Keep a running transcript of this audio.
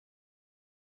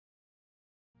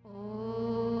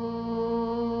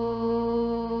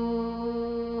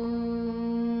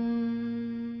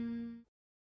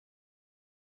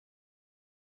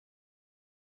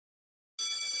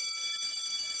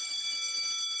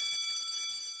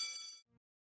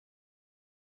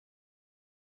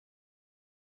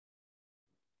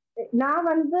நான்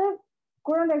வந்து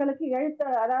குழந்தைகளுக்கு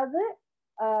அதாவது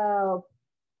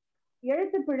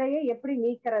எழுத்து பிழையை எப்படி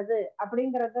நீக்கிறது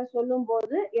அப்படிங்கறத சொல்லும்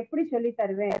போது எப்படி சொல்லி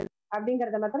தருவேன்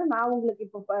அப்படிங்கறத மாத்திரம் நான் உங்களுக்கு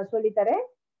இப்போ சொல்லித்தரேன்.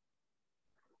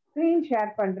 ஸ்கிரீன்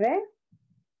ஷேர் பண்றேன்.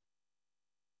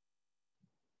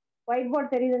 ஒயிட்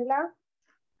போர்ட் தெரியுதுங்களா?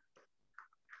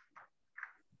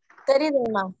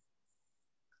 தெரியுதுங்கம்மா.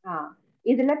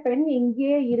 இதுல பெண்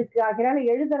இங்கேயே இருக்கு, அதனால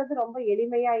எழுதுறது ரொம்ப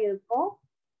எளிமையா இருக்கும்.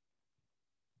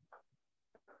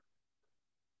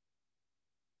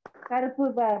 கருப்பு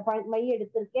மை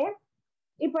எடுத்திருக்கேன்.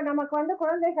 இப்ப நமக்கு வந்து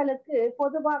குழந்தைகளுக்கு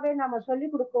பொதுவாகவே நாம சொல்லி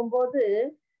கொடுக்கும் போது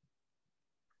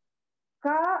க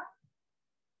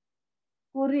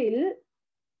குரில்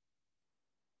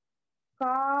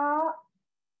கா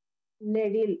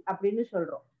நெடில் அப்படின்னு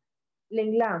சொல்றோம்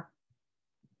இல்லைங்களா?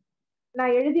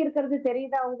 நான் எழுதி இருக்கிறது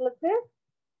தெரியுதா உங்களுக்கு?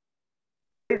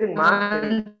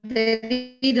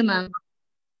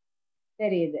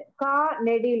 தெரியுது. கா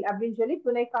நெடில் அப்படின்னு சொல்லி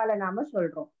துணைக்கால நாம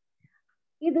சொல்றோம்.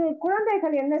 இது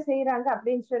குழந்தைகள் என்ன செய்யறாங்க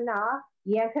அப்படின்னு சொன்னா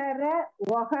எகர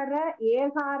ஒகர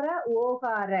ஏகார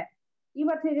ஓகார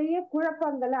இவற்றிலேயே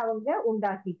குழப்பங்களை அவங்க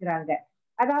உண்டாக்கிக்கிறாங்க.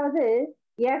 அதாவது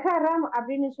எகரம்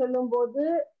அப்படின்னு சொல்லும் போது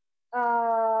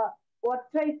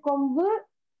ஒற்றை கொம்பு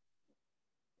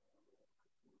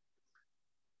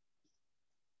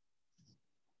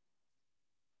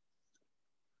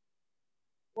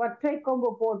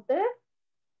போட்டு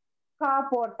கா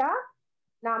போட்டா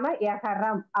நாம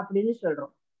எகரம் அப்படின்னு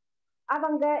சொல்றோம்.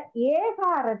 அவங்க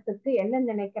ஏகாரத்துக்கு என்ன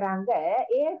நினைக்கிறாங்க,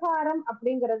 ஏகாரம்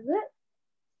அப்படிங்கிறது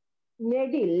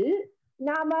நெடில்.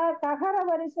 நாம தகர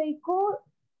வரிசைக்கும்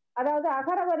அதாவது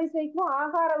அகர வரிசைக்கும்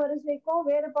ஆகார வரிசைக்கும்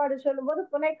வேறுபாடு சொல்லும் போது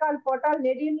துணைக்கால் போட்டால்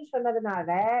நெடில்னு சொன்னதுனால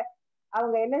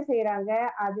அவங்க என்ன செய்யறாங்க,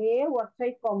 அதே ஒற்றை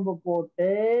கொம்பு போட்டு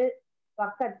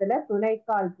பக்கத்துல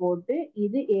துணைக்கால் போட்டு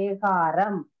இது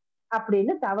ஏகாரம்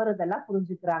அப்படின்னு தவறுதலா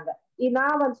புரிஞ்சுக்கிறாங்க.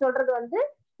 நான் சொல்றது வந்து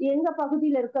எங்க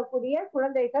பகுதியில் இருக்கக்கூடிய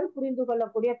குழந்தைகள் புரிந்து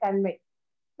கொள்ளக்கூடிய தன்மை.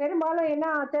 பெரும்பாலும் ஏன்னா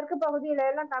தெற்கு பகுதியில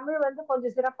எல்லாம் தமிழ் வந்து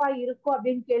கொஞ்சம் சிறப்பா இருக்கும்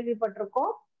அப்படின்னு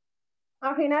கேள்விப்பட்டிருக்கோம்.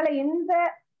 ஆகையினால இந்த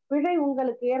பிழை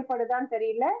உங்களுக்கு ஏற்படுதான்னு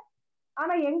தெரியல.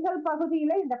 ஆனா எங்கள்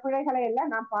பகுதியில இந்த பிழைகளை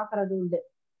எல்லாம் நான் பாக்குறது உண்டு.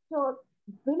 ஸோ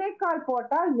துணைக்கால்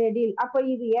போட்டால் நெடில், அப்ப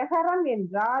இது எகரம்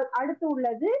என்றால் அடுத்து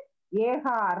உள்ளது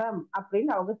ஏகாரம்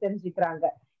அப்படின்னு அவங்க தெரிஞ்சுக்கிறாங்க.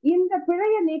 இந்த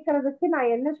பிழையை நீக்கிறதுக்கு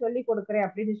நான் என்ன சொல்லி கொடுக்குறேன்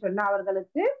அப்படின்னு சொன்னா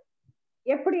அவர்களுக்கு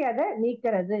எப்படி அதை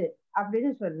நீக்கிறது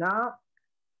அப்படின்னு சொன்னா,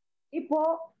 இப்போ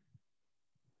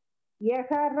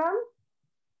எகரம்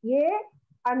ஏ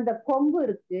அந்த கொம்பு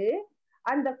இருக்கு,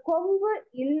 அந்த கொம்பு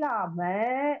இல்லாம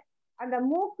அந்த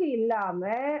மூக்கு இல்லாம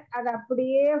அதை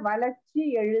அப்படியே வளைச்சு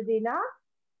எழுதினா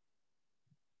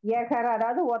எகர,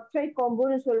 அதாவது ஒற்றை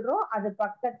கொம்புன்னு சொல்றோம், அது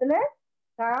பக்கத்துல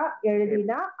கா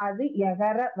எழுதினா அது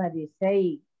எகர வரிசை.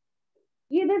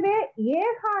 இதுவே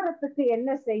ஏகாரத்துக்கு என்ன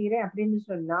செய்யறேன் அப்படின்னு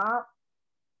சொன்னா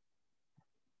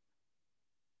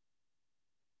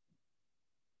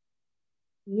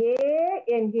ஏ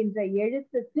என்கின்ற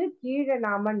எழுத்துக்கு கீழே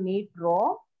நாம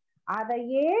நீட்டுறோம்.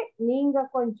 அதையே நீங்க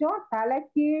கொஞ்சம்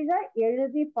தலைகீழ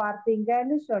எழுதி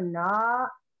பார்த்தீங்கன்னு சொன்னா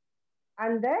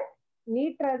அந்த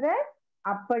நீட்டுறத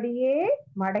அப்படியே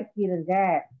மடக்கிருங்க,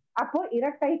 அப்போ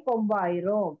இரட்டை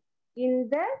கொம்பாயிரும்.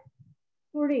 இந்த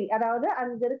சுழி அதாவது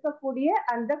அங்க இருக்கக்கூடிய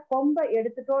அந்த கொம்பை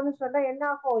எடுத்துட்டோம்னு சொன்னா என்ன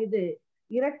ஆகும், இது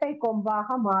இரட்டை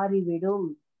கொம்பாக மாறிவிடும்.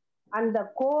 அந்த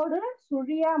கோடு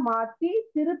சுழியா மாத்தி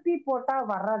திருப்பி போட்டா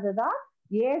வர்றதுதான்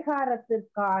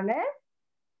ஏகாரத்திற்கான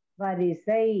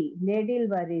வரிசை, நெடில்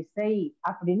வரிசை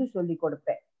அப்படின்னு சொல்லி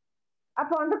கொடுப்பேன்.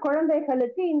 அப்ப வந்து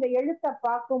குழந்தைகளுக்கு இந்த எழுத்தை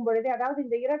பார்க்கும் பொழுது, அதாவது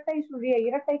இந்த இரட்டை சுழிய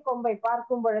இரட்டை கொம்பை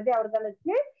பார்க்கும் பொழுது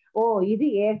அவர்களுக்கு ஓ இது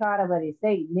ஏகார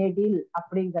வரிசை நெடில்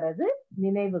அப்படிங்கிறது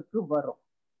நினைவுக்கு வரும்.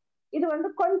 இது வந்து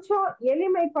கொஞ்சம்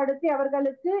எளிமைப்படுத்தி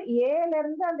அவர்களுக்கு ஏல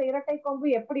இருந்து அந்த இரட்டை கொம்பு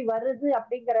எப்படி வருது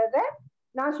அப்படிங்கிறத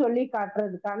நான் சொல்லி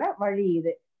காட்டுறதுக்கான வழி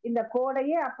இது. இந்த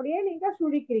கோடையே அப்படியே நீங்க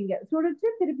சுழிக்கிறீங்க, சுழிச்சு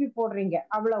திருப்பி போடுறீங்க,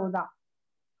 அவ்வளவுதான்.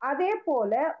 அதே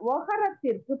போல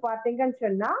ஒகரத்திற்கு பாத்தீங்கன்னு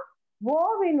சொன்னா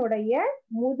ஓவினுடைய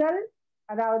முதல்,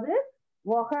 அதாவது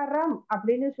ஒகரம்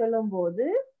அப்படின்னு சொல்லும் போது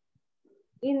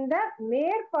இந்த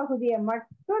மேற்பகுதியை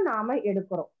மட்டும் நாம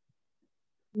எடுக்கிறோம்.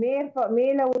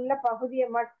 மேல உள்ள பகுதியை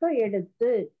மட்டும்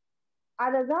எடுத்து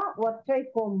அதுதான் ஒற்றை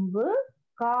கொம்பு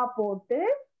கா போட்டு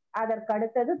அதற்கு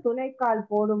அடுத்தது துணைக்கால்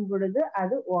போடும் பொழுது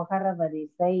அது ஒகர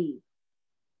வரிசை.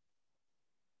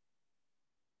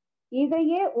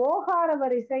 இதையே ஓகார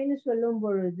வரிசைன்னு சொல்லும்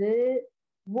பொழுது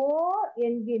ஓ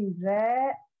என்கின்ற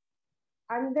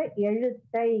அந்த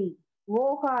எழுத்தை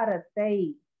ஓகாரத்தை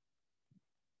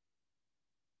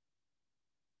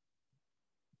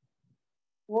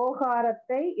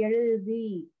எழுதி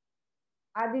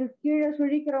அதில் கீழே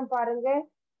சுழிக்கிறோம் பாருங்க,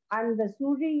 அந்த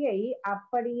சுழியை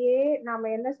அப்படியே நாம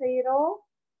என்ன செய்யறோம்,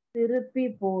 திருப்பி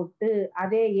போட்டு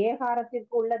அதே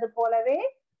ஏகாரத்திற்கு உள்ளது போலவே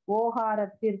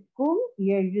ஓகாரத்திற்கும்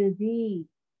எழுதி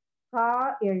கா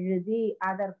எழுதி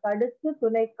அதற்கடுத்து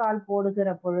துணைக்கால் போடுகிற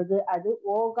பொழுது அது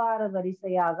ஓகார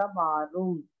வரிசையாக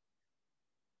மாறும்.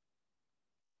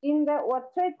 இந்த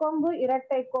ஒற்றை கொம்பு,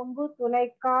 இரட்டை கொம்பு,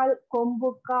 துணைக்கால்,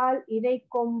 கொம்புக்கால், இணை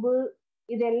கொம்பு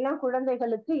இதெல்லாம்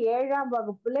குழந்தைகளுக்கு 7ஆம்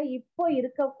வகுப்புல இப்போ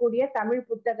இருக்கக்கூடிய தமிழ்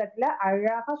புத்தகத்துல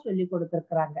அழகா சொல்லி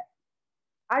கொடுத்திருக்கிறாங்க.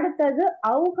 அடுத்தது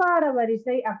ஔகார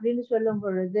வரிசை அப்படின்னு சொல்லும்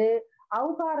பொழுது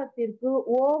ஔகாரத்திற்கு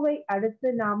ஓவை அடுத்து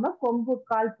நாம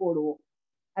கொம்புக்கால் போடுவோம்.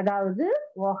 அதாவது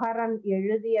ஒகரம்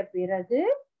எழுதிய பிறகு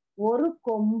ஒரு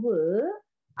கொம்பு,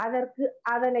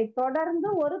 அதனை தொடர்ந்து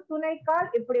ஒரு துணைக்கால்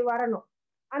இப்படி வரணும்.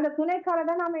 அந்த துணைக்காலை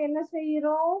தான் நாம என்ன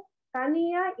செய்யறோம்,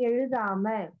 தனியா எழுதாம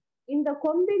இந்த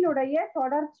கொம்பினுடைய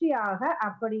தொடர்ச்சியாக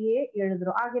அப்படியே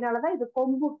எழுதுறோம். ஆகையினாலதான் இது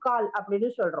கொம்புக்கால் அப்படின்னு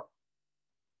சொல்றோம்.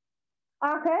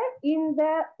 ஆக இந்த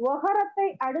ஒகரத்தை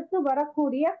அடுத்து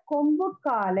வரக்கூடிய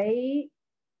கொம்புக்காலை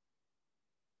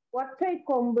ஒற்றை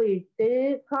கொம்பு இட்டு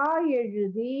கா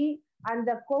எழுதி அந்த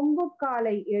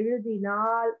கொம்புக்காலை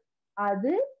எழுதினால்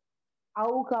அது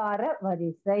ஔகார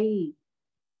வரிசை.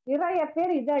 நிறைய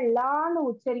பேர் இதெல்லாம்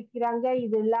உச்சரிக்கிறாங்க.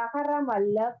 இது லகரம்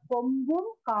அல்ல,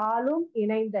 கொம்பும் காலும்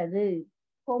இணைந்தது,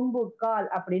 கொம்புக்கால்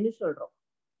அப்படின்னு சொல்றோம்.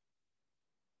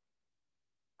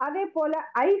 அதே போல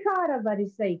ஐகார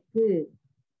வரிசைக்கு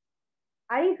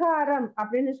ஐகாரம்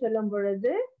அப்படின்னு சொல்லும்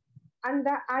பொழுது அந்த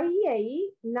ஐயை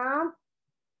நாம்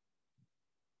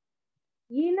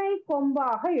இணை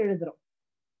கொம்பாக எழுதுறோம்.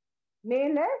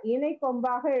 மேல இணை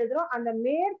கொம்பாக எழுதுறோம். அந்த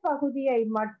மேற்பகுதியை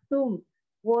மட்டும்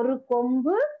ஒரு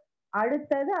கொம்பு,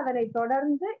 அடுத்தது அதனை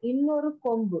தொடர்ந்து இன்னொரு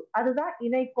கொம்பு, அதுதான்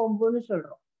இணை கொம்புன்னு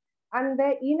சொல்றோம். அந்த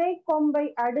இணை கொம்பை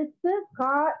அடுத்து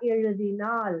கா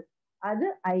எழுதினால் அது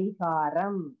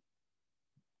ஐகாரம்.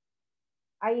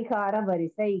 ஐகார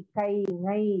வரிசை கை,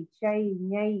 நை, சை,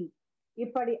 ஞை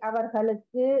இப்படி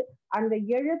அவர்களுக்கு அந்த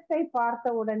எழுத்தை பார்த்த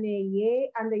உடனேயே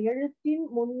அந்த எழுத்தின்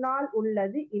முன்னால்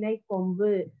உள்ளது இணை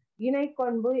கொம்பு. இணை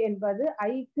கொம்பு என்பது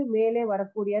ஐக்கு மேலே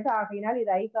வரக்கூடியது. ஆகையினால்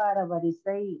இது ஐகார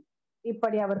வரிசை.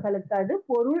 இப்படி அவர்களுக்கு அது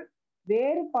பொருள்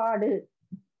வேறுபாடு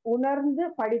உணர்ந்து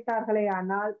படித்தார்களே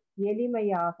ஆனால்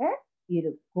எளிமையாக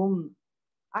இருக்கும்.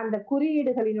 அந்த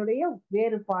குறியீடுகளினுடைய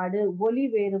வேறுபாடு, ஒலி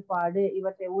வேறுபாடு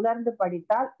இவற்றை உணர்ந்து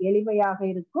படித்தால் எளிமையாக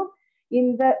இருக்கும்.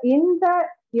 இந்த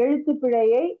எழுத்து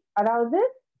பிழையை, அதாவது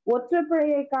ஒற்று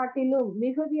பிழையை காட்டிலும்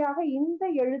மிகுதியாக இந்த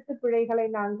எழுத்து பிழைகளை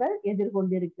நாங்கள்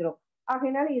எதிர்கொண்டிருக்கிறோம்.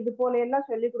 ஆகையினால இது போல எல்லாம்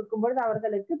சொல்லிக் கொடுக்கும் பொழுது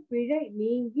அவர்களுக்கு பிழை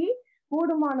நீங்கி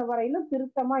கூடுமான வரையிலும்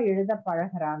திருத்தமா எழுத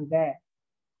பழகிறாங்க.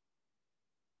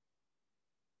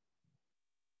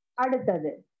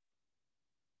 அடுத்தது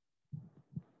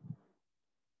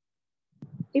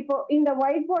இப்போ இந்த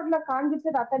ஒயிட் போர்ட்ல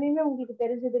காண்பிச்சது அத்தனையுமே உங்களுக்கு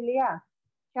தெரிஞ்சது இல்லையா,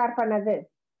 ஷேர் பண்ணது?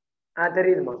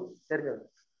 தெரியுதுமா, தெரிஞ்சது.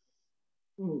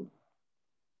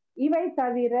 இவை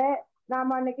தவிர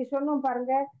நாம அன்னைக்கு சொன்னோம்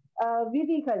பாருங்க,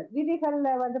 விதிகள்ல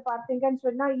வந்து பார்த்தீங்கன்னு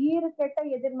சொன்னா ஈறு கெட்ட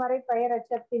எதிர்மறை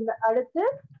பெயரச்சத்தின் அடுத்து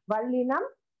வல்லினம்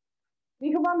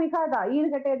மிகுமா மிகாதா? ஈறு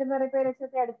கெட்ட எதிர்மறை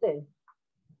பெயரச்சத்தை அடுத்து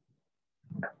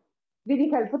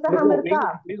விதிகள் புத்தகம் இருக்கா?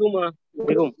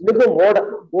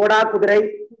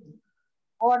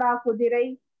 ஓடா குதிரை.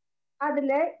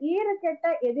 அதுல ஈறு கெட்ட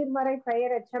எதிர்மறை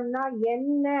பெயரச்சம்னா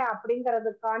என்ன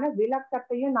அப்படிங்கிறதுக்கான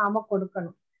விளக்கத்தையும் நாம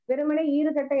கொடுக்கணும். வெறுமனே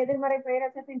ஈறுகட்ட எதிர்மறை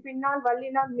பெயரச்சத்தின் பின்னால்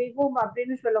வல்லினம் மிகும்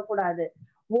அப்படின்னு சொல்லக்கூடாது.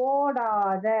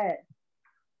 ஓடாத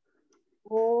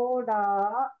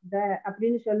ஓடாத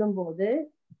அப்படின்னு சொல்லும் போது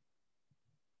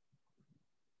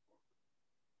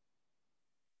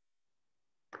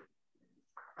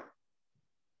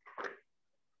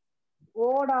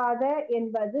ஓடாத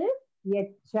என்பது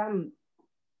எச்சம்.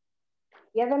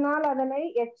 எதனால் அதனை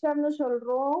எச்சம்னு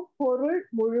சொல்றோம்? பொருள்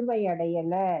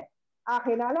முழுமையடையல,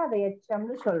 ஆகையினால அதை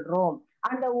எச்சம்னு சொல்றோம்.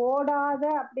 அந்த ஓடாத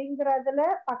அப்படிங்கறதுல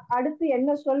அடுத்து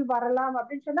என்ன சொல் வரலாம்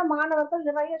அப்படின்னு சொன்னா மாணவர்கள்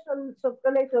நிறைய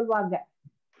சொற்களை சொல்வாங்க.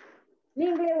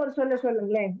 நீங்களே ஒரு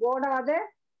சொல்லுங்களேன். ஓடாத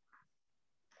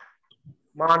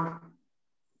மான்.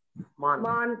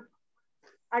 மான்.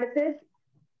 அடுத்து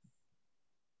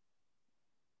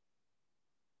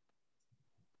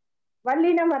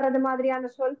வல்லினம் வர்றது மாதிரியான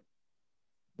சொல்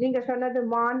நீங்க சொன்னது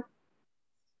மான்.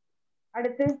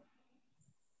 அடுத்து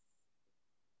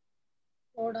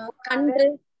கன்று.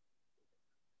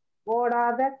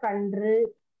 ஓடாத கன்று.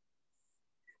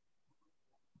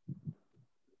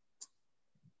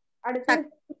 அடுத்து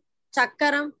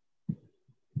சக்கரம்.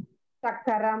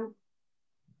 சக்கரம்.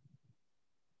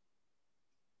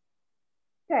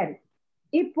 சரி,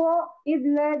 இப்போ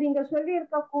இதுல நீங்க சொல்லி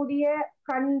இருக்கக்கூடிய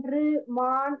கன்று,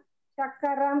 மான்,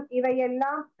 சக்கரம்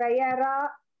இவையெல்லாம் பெயரா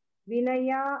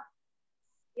வினையா,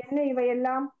 என்ன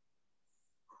இவையெல்லாம்?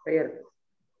 பெயர்.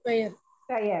 பெயர்.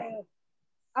 பெயர்.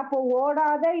 அப்போ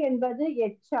ஓடாத என்பது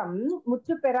எச்சம்,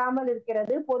 முற்று பெறாமல்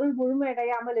இருக்கிறது, பொருள்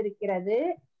முழுமையடையாமல் இருக்கிறது.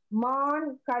 மான்,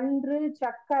 கன்று,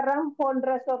 சக்கரம்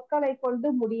போன்ற சொற்களை கொண்டு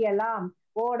முடியலாம்.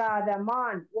 ஓடாத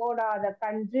மான், ஓடாத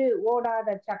கன்று, ஓடாத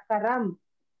சக்கரம்.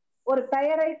 ஒரு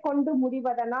பெயரை கொண்டு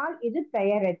முடிவதனால் இது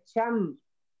பெயரெச்சம்.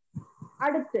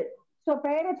 அடுத்து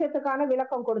பெயரெச்சத்துக்கான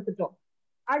விளக்கம் கொடுத்துட்டோம்.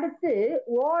 அடுத்து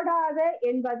ஓடாத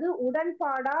என்பது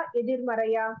உடன்பாடா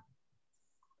எதிர்மறையா?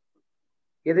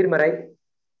 எதிர்மறை.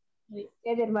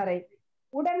 எதிர்மறை.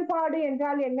 உடன்பாடு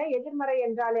என்றால் என்ன, எதிர்மறை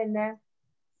என்றால் என்ன?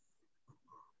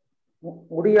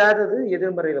 முடியாதது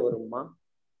எதிர்மறையில வருமா?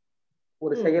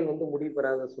 ஒரு செயல் முடிவு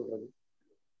பெறாத சொல்றது.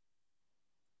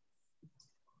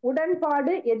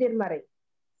 உடன்பாடு எதிர்மறை.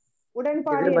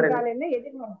 உடன்பாடு என்றால் என்ன?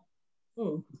 எதிர்மறை.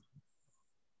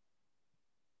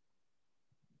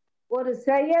 ஒரு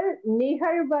செயல்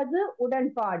நிகழ்வது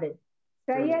உடன்பாடு,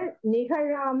 செயல்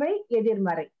நிகழாமை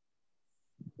எதிர்மறை.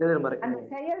 அந்த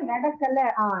செயல்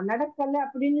நடக்கல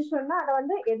அப்படின்னு சொன்னா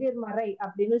அதை எதிர்மறை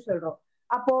அப்படின்னு சொல்றோம்.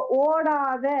 அப்போ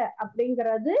ஓடாத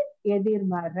அப்படிங்கிறது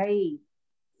எதிர்மறை.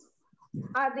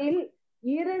 அதில்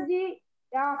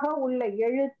இறுதியாக உள்ள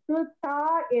எழுத்து தா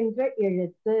என்ற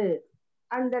எழுத்து,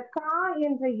 அந்த கா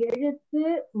என்ற எழுத்து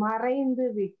மறைந்து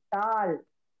விட்டால்,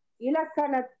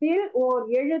 இலக்கணத்தில் ஓர்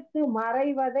எழுத்து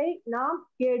மறைவதை நாம்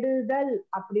கெடுதல்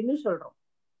அப்படின்னு சொல்றோம்.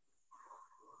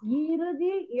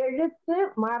 இறுதி எழுத்து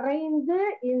மறைந்து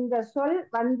இந்த சொல்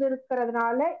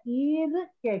வந்திருக்கிறதுனால ஈறு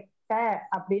கெட்ட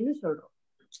அப்படின்னு சொல்றோம்.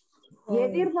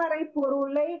 எதிர்மறை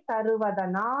பொருளை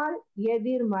தருவதனால்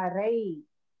எதிர்மறை.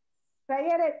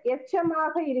 பெயர்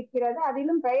எச்சமாக இருக்கிறது,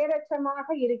 அதிலும் பெயரெச்சமாக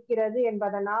இருக்கிறது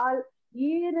என்பதனால்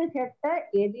ஈறு கெட்ட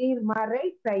எதிர்மறை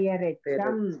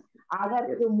பெயரெச்சம்.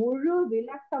 அதற்கு முழு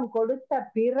விளக்கம் கொடுத்த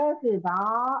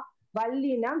பிறகுதான்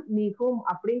வல்லினம் மிகும்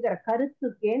அப்படிங்கிற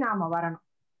கருத்துக்கே நாம வரணும்.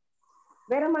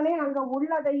 வெறுமனே அங்க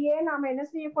உள்ளதையே நாம என்ன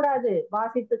செய்யக்கூடாது,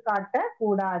 வாசித்து காட்ட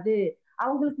கூடாது.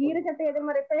 அவங்களுக்கு ஈறுகட்ட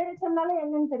எதிர்மறை பெயரெச்சம்னால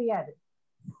என்னன்னு தெரியாது.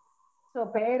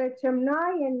 பெயரெச்சம்னா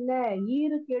என்ன,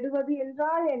 ஈறு கெடுவது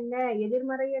என்றால் என்ன,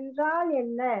 எதிர்மறை என்றால்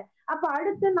என்ன. அப்ப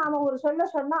அடுத்து நாம ஒரு சொல்ல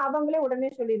சொன்னா அவங்களே உடனே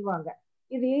சொல்லிடுவாங்க,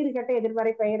 இது ஈறுகட்ட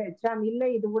எதிர்மறை பெயரெச்சம், இல்லை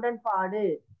இது உடன்பாடு,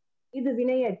 இது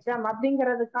வினையச்சம்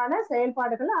அப்படிங்கிறதுக்கான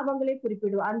செயல்பாடுகளை அவங்களே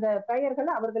குறிப்பிடுவாங்க, அந்த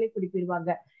பெயர்களை அவர்களே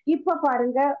குறிப்பிடுவாங்க. இப்ப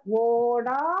பாருங்க,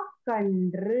 ஓடா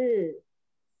கன்று,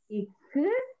 இக்கு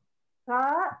கா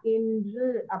இன்று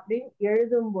அப்படின்னு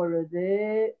எழுதும் பொழுது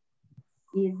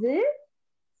இது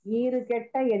ஈறு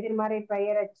கெட்ட எதிர்மறை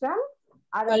பெயரெச்சம்.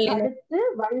 அதற்கு அடுத்து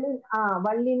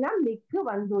வல்லினம் மிக்கு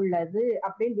வந்துள்ளது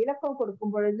அப்படின்னு விளக்கம்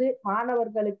கொடுக்கும் பொழுது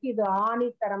மாணவர்களுக்கு இது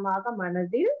ஆணித்தரமாக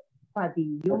மனதில்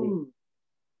பதியும்,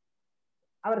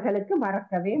 அவர்களுக்கு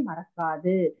மறக்கவே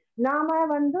மறக்காது. நாம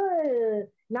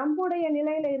நம்முடைய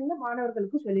நிலையில இருந்து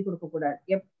மாணவர்களுக்கு சொல்லிக் கொடுக்க கூடாது.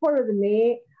 எப்பொழுதுமே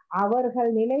அவர்கள்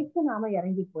நிலைக்கு நாம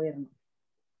இறங்கி போயிடணும்.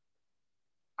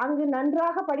 அங்கு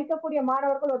நன்றாக படிக்கக்கூடிய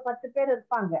மாணவர்கள் ஒரு 10 பேர்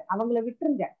இருப்பாங்க, அவங்கள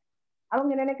விட்டுருங்க.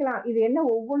 அவங்க நினைக்கலாம், இது என்ன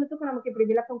ஒவ்வொன்றுத்துக்கும் நமக்கு இப்படி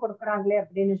விளக்கம் கொடுக்குறாங்களே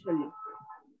அப்படின்னு சொல்லி.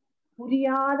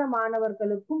 புரியாத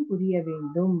மாணவர்களுக்கும் புரிய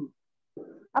வேண்டும்.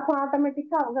 அப்ப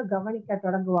ஆட்டோமேட்டிக்கா அவங்க கவனிக்க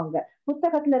தொடங்குவாங்க.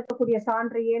 புத்தகத்துல இருக்கக்கூடிய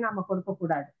சான்றையே நாம கொடுக்க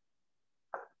கூடாது.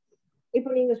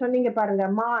 இப்ப நீங்க சொன்னீங்க பாருங்க,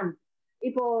 மான்.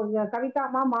 இப்போ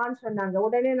கவிதாமா மான் சொன்னாங்க,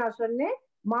 உடனே நான் சொன்னேன்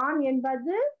மான்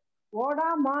என்பது ஓடா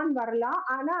மான் வரலாம்,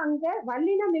 ஆனா அங்க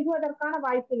வல்லினம் மிகுவதற்கான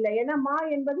வாய்ப்பு இல்லை. ஏன்னா மா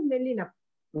என்பது மெல்லினம்.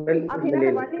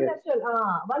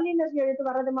 வல்லினர் எழுத்து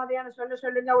வர்றது மாதிரியான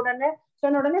சொல்லுங்க உடனே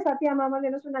சொன்ன உடனே சத்யா மேம்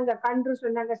என்ன சொன்னாங்க, கன்று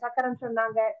சொன்னாங்க, சக்கரம்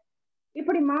சொன்னாங்க.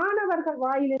 இப்படி மாணவர்கள்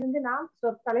வாயிலிருந்து நாம்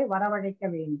சொற்களை வரவழைக்க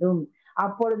வேண்டும்.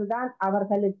 அப்பொழுதுதான்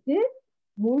அவர்களுக்கு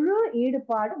முழு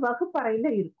ஈடுபாடு வகுப்பறையில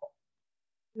இருக்கும்.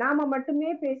 நாம மட்டுமே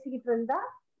பேசிக்கிட்டு இருந்தா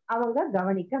அவங்க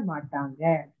கவனிக்க மாட்டாங்க.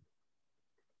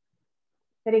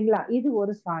 சரிங்களா? இது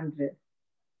ஒரு சான்று.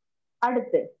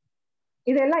 அடுத்து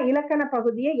இதெல்லாம் இலக்கண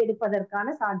பகுதியை எடுப்பதற்கான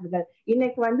சான்றுகள்.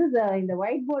 இன்னைக்கு இந்த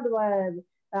ஒயிட் போர்டு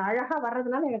அழகா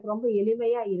வர்றதுனால எனக்கு ரொம்ப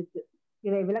எளிமையா இருக்கு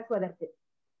இதை விளக்குவதற்கு.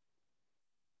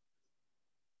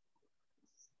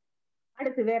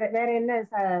 அடுத்து வேற என்ன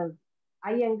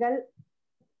ஐயங்கள்?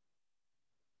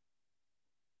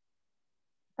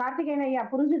 கார்த்திகேயன் ஐயா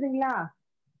புரிஞ்சுதுங்களா?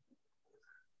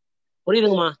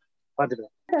 புரியுதுங்கம்மா.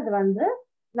 அது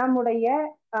நம்முடைய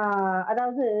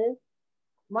அதாவது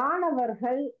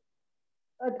மாணவர்கள்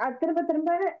திரும்ப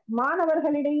திரும்ப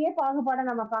மாணவர்களிடையே பாகுபாடை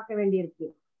நம்ம பார்க்க வேண்டியிருக்கு.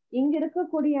 இங்க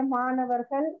இருக்கக்கூடிய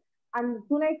மாணவர்கள் அந்த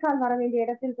துணைக்கால் வர வேண்டிய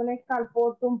இடத்தில் துணைக்கால்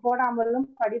போட்டும் போடாமலும்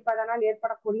படிப்பதனால்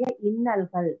ஏற்படக்கூடிய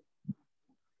இன்னல்கள்,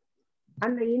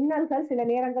 அந்த இன்னல்கள் சில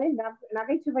நேரங்களில்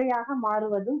நகைச்சுவையாக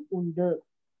மாறுவதும் உண்டு.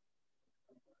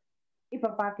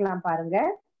 இப்ப பார்க்கலாம் பாருங்க.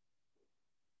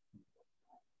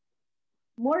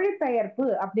 மொழிபெயர்ப்பு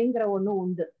அப்படிங்கிற ஒண்ணு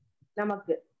உண்டு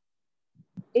நமக்கு.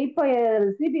 இப்ப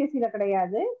சிபிஎஸ்சில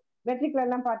கிடையாது, மெட்ரிக்ல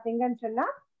எல்லாம் பாத்தீங்கன்னு சொன்னா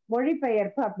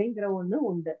மொழிபெயர்ப்பு அப்படிங்கிற ஒண்ணு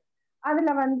உண்டு. அதுல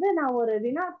வந்து நான் ஒரு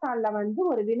வினாத்தாள்ல வந்து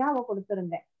ஒரு வினாவை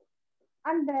கொடுத்திருந்தேன்.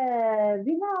 அந்த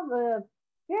வினாவை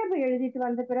தேர்வு எழுதிட்டு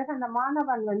வந்த பிறகு அந்த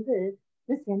மாணவன் வந்து,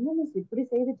 மிஸ் என்ன மிஸ் இப்படி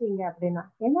செய்துட்டீங்க அப்படின்னா,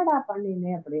 என்னடா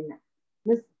பண்ணினேன் அப்படின்னு.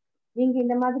 மிஸ் நீங்க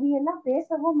இந்த மாதிரி எல்லாம்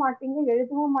பேசவும் மாட்டீங்க,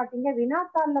 எழுதவும் மாட்டீங்க,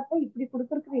 வினாத்தாள்ல போய் இப்படி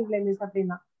கொடுத்துருக்கீங்களே மிஸ்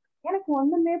அப்படின்னா. எனக்கு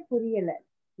ஒண்ணுமே புரியல.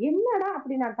 என்னடா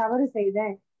அப்படி நான் தவறு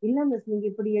செய்தேன்? இல்ல மிஸ் நீங்க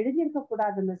இப்படி எழுதியிருக்க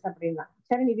கூடாது மிஸ் அப்படின்னா.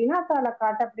 சரி நீ வினாத்தாளை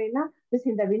காட்டு அப்படின்னா, மிஸ்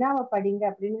இந்த வினாவை படிங்க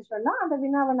அப்படின்னு சொன்னா அந்த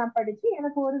வினாவை நான் படிச்சு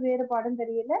எனக்கு ஒரு வேறுபாடும்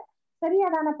தெரியல,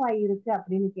 சரியாதானப்பா இருக்கு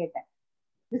அப்படின்னு கேட்டேன்.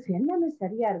 மிஸ் என்ன மிஸ்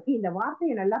சரியா இருக்கு, இந்த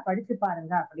வார்த்தையை நல்லா படிச்சு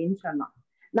பாருங்க அப்படின்னு சொன்னான்.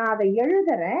 நான் அதை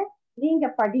எழுதுறேன், நீங்க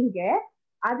படிங்க,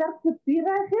 அதற்கு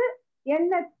பிறகு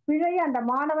என்ன பிழையை அந்த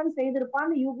மாணவன்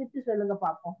செய்திருப்பான்னு யூகித்து சொல்லுங்க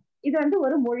பார்ப்போம். இது வந்து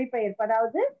ஒரு மொழிபெயர்ப்பு,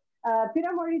 அதாவது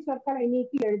பிறமொழி சொற்களை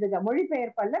நீக்கி எழுதுக.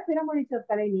 மொழிபெயர்ப்பு அல்ல, பிறமொழி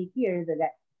சொற்களை நீக்கி எழுதுக.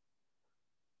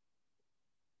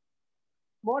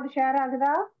 போர்டு ஷேர்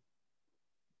ஆகுதா?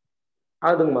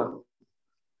 ஆகுதுங்கம்மா.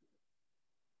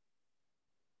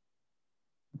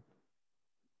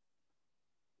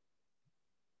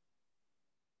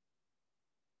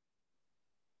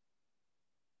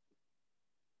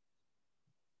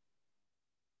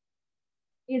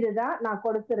 இதுதான் நான்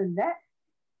கொடுத்திருந்த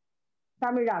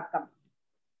தமிழாக்கம்.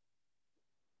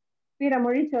 பிற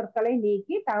மொழி சொற்களை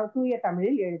நீக்கி தூய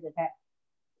தமிழில் எழுதுக.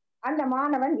 அந்த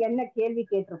மாணவன் என்ன கேள்வி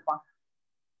கேட்டிருப்பான்?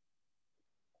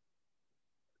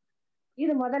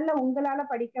 இது முதல்ல உங்களால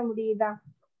படிக்க முடியுதா?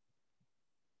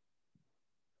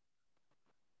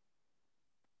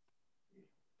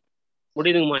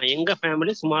 முடியுதுங்கம்மா. எங்க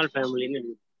family small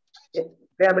ஃபேமிலின்னு.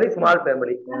 Family small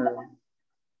family.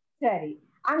 சரி,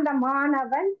 அந்த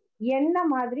மாணவன் என்ன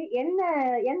மாதிரி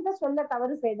எந்த சொல்ல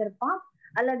தவறு செய்திருப்பான்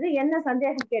அல்லது என்ன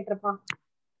சந்தேகம் கேட்டிருப்பான்?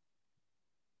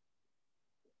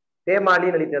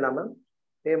 தேமாடி நடித்ததாம.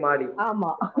 தேமாடி.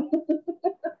 ஆமா.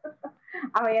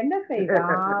 அவன் என்ன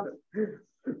செய்வான்?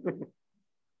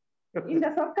 இந்த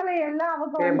சொற்களை எல்லாம்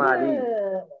அவங்க வந்து,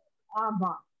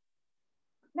 ஆமா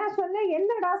நான் சொன்னேன்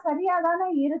என்னடா சரியாதானே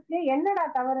இருக்கு, என்னடா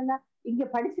தவறுனா, இங்க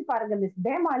படிச்சு பாருங்க மிஸ்,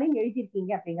 பேமாலின்னு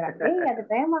எழுதிருக்கீங்க அப்படிங்கிறாங்க. அது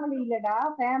பேமாலி இல்லடா,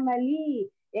 ஃபேமிலி.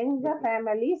 எங்க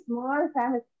ஃபேமிலி ஸ்மால்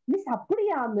ஃபேமிலி. மிஸ்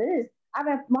அப்படியா மிஸ்?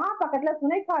 அவன் பக்கத்துல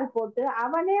துணைக்கால் போட்டு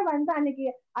அவனே வந்து அன்னைக்கு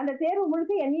அந்த தேர்வு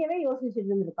முழுக்க என்னையவே யோசிச்சுட்டு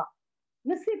இருந்திருக்கான்.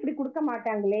 மிஸ் இப்படி கொடுக்க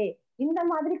மாட்டாங்களே, இந்த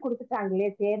மாதிரி கொடுத்துட்டாங்களே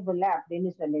தேர்வுல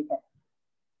அப்படின்னு சொல்லிட்டு.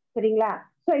 சரிங்களா?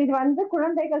 சோ இது வந்து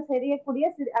குழந்தைகள் செய்யக்கூடிய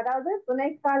அதாவது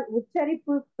துணைக்கால்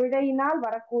உச்சரிப்பு பிழையினால்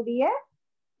வரக்கூடிய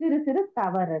சிறு சிறு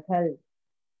தவறுகள்.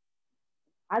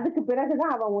 அதுக்கு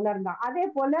பிறகுதான் அவன் உணர்ந்தான். அதே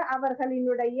போல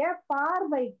அவர்களினுடைய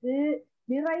பார்வைக்கு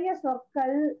நிறைய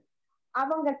சொற்கள்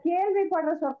அவங்க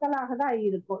கேள்விப்படுற சொற்களாக தான்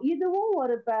இருக்கும். இதுவும்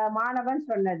ஒரு மாணவன்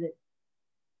சொன்னது.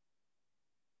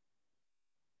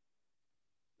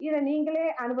 இத நீங்களே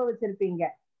அனுபவிச்சிருப்பீங்க.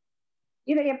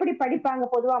 இதை எப்படி படிப்பாங்க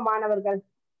பொதுவா மாணவர்கள்?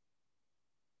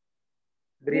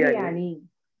 பிரியாணி.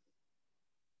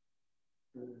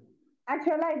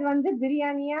 ஆக்சுவலா இது வந்து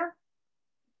பிரியாணியா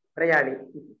பிரயாணி?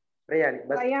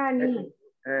 பிரயாணி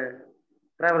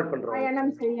டிராவல் பண்றோம்,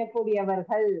 பயணம்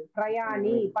செய்யக்கூடியவர்கள்.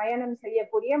 பிரயாணி பயணம்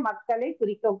செய்யக்கூடிய மக்களை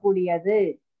குறிக்கக்கூடியது.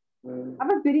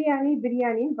 அப்ப பிரியாணி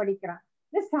பிரியாணின்னு படிக்கிறான்.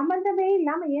 இது சம்பந்தமே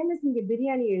இல்லாம ஏன் இங்க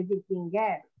பிரியாணி எழுதிருக்கீங்க?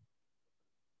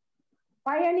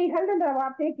 பயணிகள்ன்ற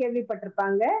வார்த்தையை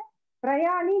கேள்விப்பட்டிருப்பாங்க,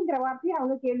 பிரயாணிங்கிற வார்த்தையை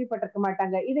அவங்க கேள்விப்பட்டிருக்க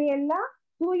மாட்டாங்க. இதையெல்லாம்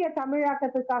தூய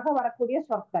தமிழாக்கத்துக்காக வரக்கூடிய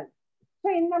சொற்கள்.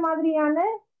 இந்த மாதிரியான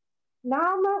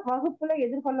நாம வகுப்புல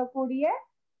எதிர்கொள்ளக்கூடிய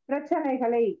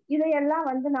பிரச்சனைகளை, இதையெல்லாம்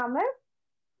வந்து நாம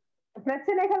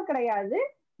பிரச்சனைகள் கிடையாது,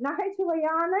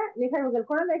 நகைச்சுவையான நிகழ்வுகள்.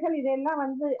 குழந்தைகள் இதெல்லாம்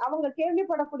வந்து அவங்க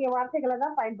கேள்விப்படக்கூடிய வார்த்தைகளை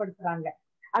தான் பயன்படுத்துறாங்க.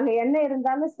 அங்க என்ன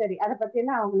இருந்தாலும் சரி, அதை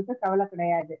பத்தினா அவங்களுக்கு கவலை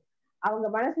கிடையாது. அவங்க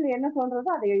மனசுல என்ன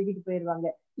தோன்றதோ அதை எழுதிட்டு போயிடுவாங்க.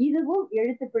 இதுவும்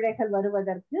எழுத்து பிழைகள்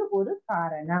வருவதற்கு ஒரு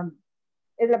காரணம்.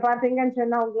 இதுல பாத்தீங்கன்னு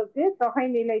சொன்னா உங்களுக்கு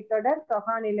தொகைநிலை தொடர்,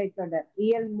 தொகாநிலை தொடர்,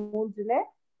 இயல் 3ல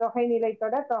தொகைநிலை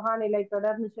தொடர், தொகாநிலை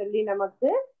தொடர்னு சொல்லி நமக்கு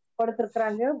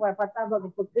கொடுத்திருக்கிறாங்க 10ஆம்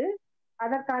வகுப்புக்கு.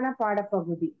 அதற்கான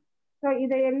பாடப்பகுதி.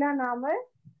 இதையெல்லாம் நாம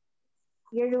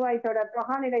எழுவாய் தொடர்,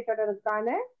 தொகாநிலை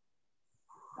தொடருக்கான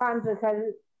சான்றுகள்,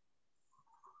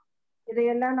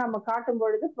 இதையெல்லாம் நாம காட்டும்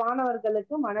பொழுது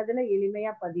மாணவர்களுக்கு மனதுல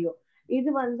எளிமையா பதியும். இது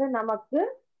வந்து நமக்கு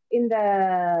இந்த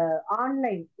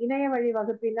ஆன்லைன் இணைய வழி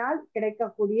வகுப்பினால்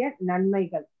கிடைக்கக்கூடிய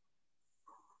நன்மைகள்.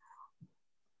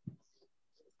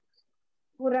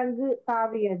 குரங்கு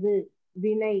தாவியது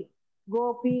வினை,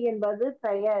 கோபி என்பது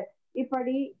பெயர்.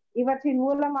 இப்படி இவற்றின்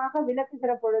மூலமாக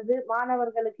விளக்குகிற பொழுது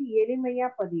மாணவர்களுக்கு எளிமையா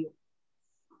பதியும்.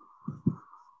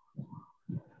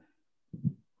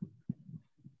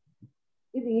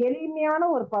 இது எளிமையான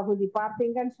ஒரு பகுதி.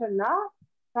 பார்த்தீங்கன்னு சொன்னா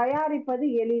தயாரிப்பது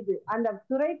எளிது. அந்த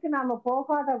துறைக்கு நாம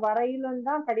போகாத வரையிலும்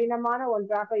தான் கடினமான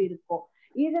ஒன்றாக இருக்கும்.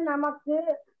 இது நமக்கு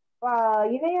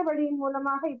இணைய வழியின்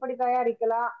மூலமாக இப்படி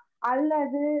தயாரிக்கலாம்,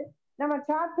 அல்லது நம்ம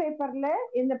சார்ட் பேப்பர்ல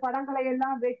இந்த படங்களை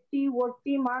எல்லாம் வெட்டி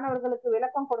ஒட்டி மாணவர்களுக்கு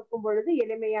விளக்கம் கொடுக்கும் பொழுது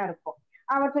எளிமையா இருக்கும்.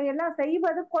 அவற்றை எல்லாம்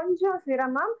செய்வது கொஞ்சம்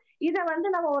சிரமம். இதை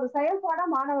நம்ம ஒரு செயல்பாடா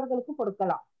மாணவர்களுக்கு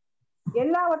கொடுக்கலாம்.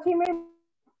 எல்லாவற்றையுமே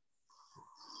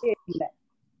இல்லை,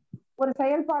 ஒரு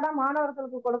செயல்பாடா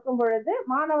மாணவர்களுக்கு கொடுக்கும் பொழுது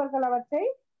மாணவர்கள் அவற்றை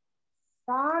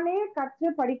தானே கற்று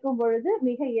படிக்கும் பொழுது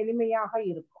மிக எளிமையாக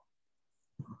இருக்கும்.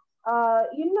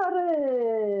 இன்னொரு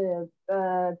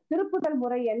திருப்புதல்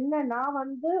முறை என்னன்னா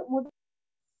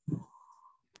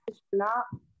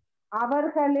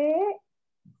அவர்களே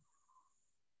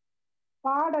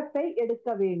பாடத்தை எடுக்க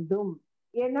வேண்டும்.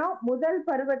 ஏன்னா முதல்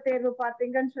பருவ தேர்வு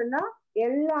பார்த்தீங்கன்னு சொன்னா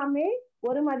எல்லாமே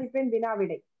ஒரு மதிப்பெண்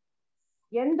வினாவிடை,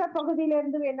 எந்த பகுதியில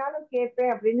இருந்து வேணாலும்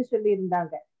கேட்பேன் அப்படின்னு சொல்லி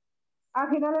இருந்தாங்க.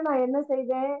 ஆகினால நான் என்ன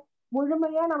செய்தேன்,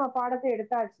 முழுமையா நம்ம பாடத்தை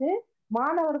எடுத்தாச்சு,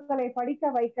 மாணவர்களை படிக்க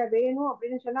வைக்க வேணும்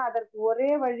அப்படின்னு சொன்னா அதற்கு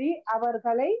ஒரே வழி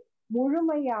அவர்களை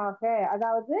முழுமையாக,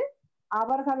 அதாவது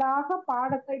அவர்களாக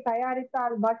பாடத்தை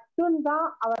தயாரித்தால் மட்டும்தான்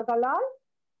அவர்களால்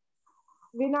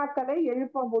வினாக்களை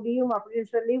எழுப்ப முடியும் அப்படின்னு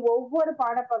சொல்லி ஒவ்வொரு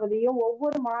பாடப்பகுதியும்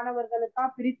ஒவ்வொரு மாணவர்களுக்கா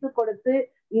பிரித்து கொடுத்து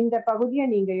இந்த பகுதியை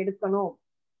நீங்க எடுக்கணும்,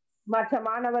 மற்ற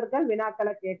மாணவர்கள்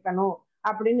வினாக்களை கேட்கணும்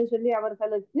அப்படின்னு சொல்லி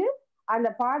அவர்களுக்கு அந்த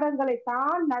பாடங்களை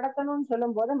தான் நடத்தணும்னு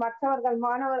சொல்லும் போது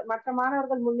மற்ற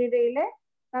மாணவர்கள் முன்னிலையில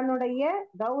தன்னுடைய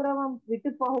கௌரவம் விட்டு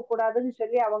போக கூடாதுன்னு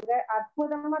சொல்லி அவங்க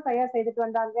அற்புதமா தயார் செய்துட்டு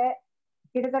வந்தாங்க.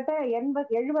 கிட்டத்தட்ட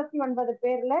 79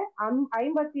 பேர்ல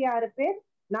 56 பேர்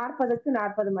 40க்கு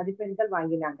 40 மதிப்பெண்கள்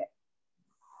வாங்கினாங்க.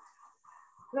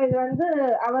 இது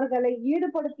அவர்களை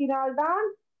ஈடுபடுத்தினால்தான்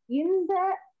இந்த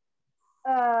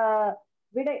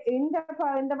விடை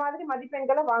இந்த மாதிரி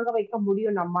மதிப்பெண்களை வாங்க வைக்க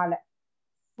முடியும். நம்மால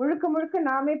முழுக்க முழுக்க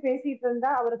நாமே பேசிட்டு இருந்தா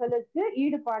அவர்களுக்கு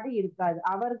ஈடுபாடு இருக்காது.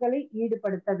 அவர்களை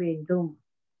ஈடுபடுத்த வேண்டும்.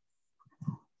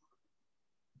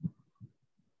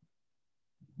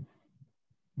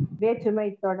 வேற்றுமை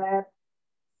தொடர்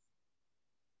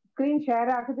ஸ்கிரீன்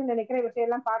ஷேர் ஆகுதுன்னு நினைக்கிற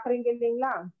விஷயம் பாக்குறீங்க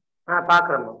இல்லைங்களா?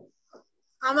 பாக்குறோம்.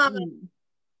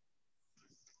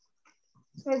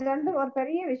 இது ஒரு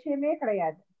பெரிய விஷயமே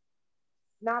கிடையாது.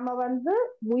 நாம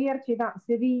முயற்சி தான்,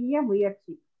 சிறிய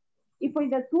முயற்சி. இப்போ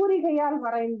இந்த தூரிகையால்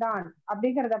வரைந்தான்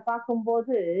அப்படிங்கிறத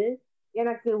பார்க்கும்போது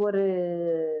எனக்கு ஒரு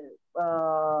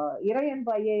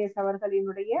இறையன்பு IAS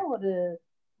அவர்களினுடைய ஒரு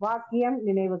வாக்கியம்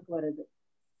நினைவுக்கு வருது.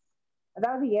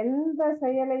 அதாவது எந்த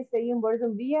செயலை செய்யும்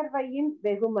பொழுதும் வியர்வையின்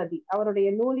வெகுமதி, அவருடைய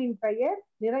நூலின் பெயர்,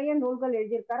 நிறைய நூல்கள்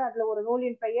எழுதியிருக்காரு, அதுல ஒரு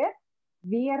நூலின் பெயர்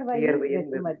வியர்வையின்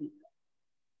வெகுமதி.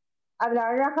 அதுல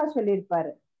அழகா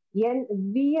சொல்லியிருப்பாரு, என்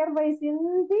வியர்வை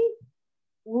சிந்தி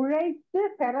உழைத்து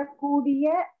பெறக்கூடிய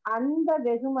அந்த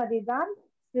வெகுமதி தான்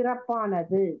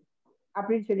சிறப்பானது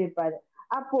அப்படின்னு சொல்லியிருப்பாரு.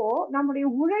 அப்போ நம்முடைய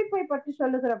உழைப்பை பற்றி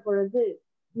சொல்லுகிற பொழுது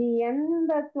நீ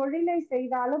எந்த தொழிலை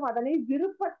செய்தாலும் அதனை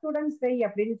விருப்பத்துடன் செய்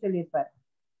அப்படின்னு சொல்லியிருப்பார்.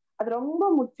 அது ரொம்ப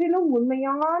முற்றிலும்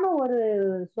உண்மையான ஒரு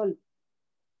சொல்.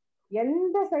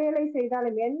 எந்த செயலை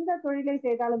செய்தாலும் எந்த தொழிலை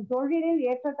செய்தாலும் தொழிலில்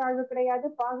ஏற்றத்தாழ்வு கிடையாது,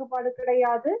 பாகுபாடு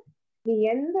கிடையாது. நீ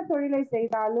எந்த தொழிலை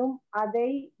செய்தாலும் அதை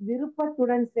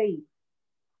விருப்பத்துடன் செய்.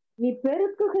 நீ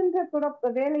பெருக்குகின்ற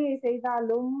வேலையை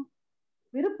செய்தாலும்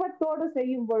விருப்பத்தோடு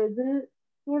செய்யும் பொழுது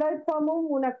துடைப்பமும்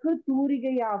உனக்கு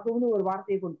தூரிகையாகும்னு ஒரு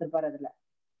வார்த்தையை கொடுத்திருப்பாரு. அதுல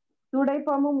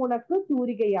துடைப்பமும் உனக்கு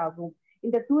தூரிகையாகும்.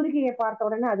 இந்த தூரிகையை பார்த்த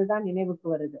உடனே அதுதான் நினைவுக்கு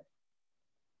வருது.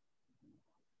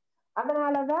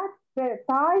 அதனாலதான்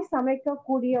தாய்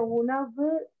சமைக்கக்கூடிய உணவு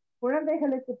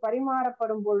குழந்தைகளுக்கு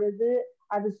பரிமாறப்படும் பொழுது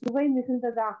அது சுவை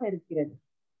மிகுந்ததாக இருக்கிறது,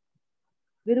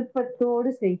 விருப்பத்தோடு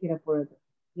செய்கிற பொழுது.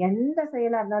 எந்த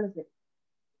செயலா இருந்தாலும் சரி.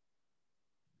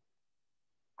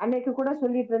 அன்னைக்கு கூட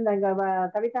சொல்லிட்டு இருந்தாங்க,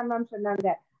 கவிதா மேம் சொன்னாங்க,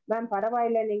 மேம்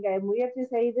பரவாயில்ல நீங்க முயற்சி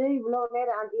செய்து இவ்வளவு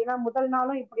நேரம், ஏன்னா முதல்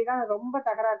நாளும் இப்படிதான் ரொம்ப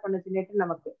தகராறு பண்ணுச்சு நேற்று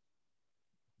நமக்கு.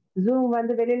 ஜூம்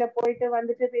வெளியில போயிட்டு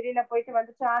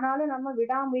வந்துச்சு. ஆனாலும் நம்ம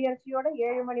விடாமுயற்சியோட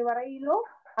 7 மணி வரையிலும்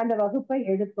அந்த வகுப்பை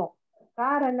எடுத்தோம்.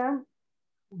 காரணம்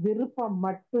விருப்பம்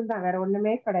மட்டும்தான், வேற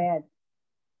ஒண்ணுமே கிடையாது.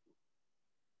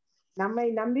 நம்மை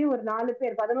நம்பி ஒரு 4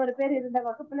 பேர் 11 பேர் இருந்த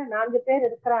வகுப்புல 4 பேர்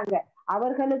இருக்கிறாங்க.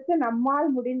 அவர்களுக்கு நம்மால்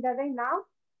முடிந்ததை நாம்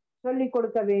சொல்லிக்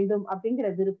கொடுக்க வேண்டும் அப்படிங்கிற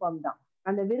விருப்பம் தான்.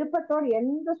 அந்த விருப்பத்தோடு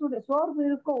எந்த சோர்வு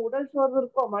இருக்கோ, உடல் சோர்வு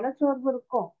இருக்கோ, மனச்சோர்வு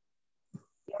இருக்கோ,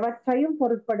 எவற்றையும்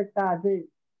பொருட்படுத்தாது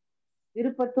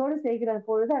விருப்பத்தோடு செய்கிற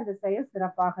பொழுது அந்த செயல்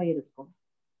சிறப்பாக இருக்கும்.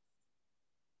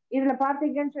 இதுல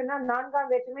பார்த்தீங்கன்னு சொன்னா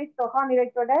 4ஆம் வேற்றுமை தொகா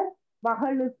நிலைத்தொடர்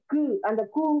மகளுக்கு, அந்த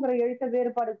கூங்கிற எழுத்தை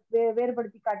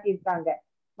வேறுபடுத்தி காட்டியிருக்காங்க.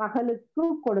 மகளுக்கு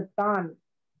கொடுத்தான்,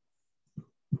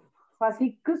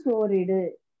 பசிக்கு சோறிடு,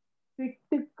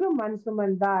 பிட்டுக்கு மண்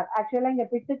சுமந்தார். ஆக்சுவலா இங்க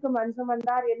பிட்டுக்கு மண்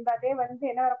சுமந்தார் என்பதே வந்து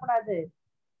என்ன வரக்கூடாது,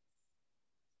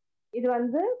 இது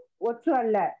வந்து ஒற்று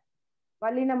அல்ல,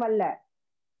 வல்லினம் அல்ல.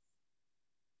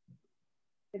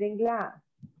 சரிங்களா?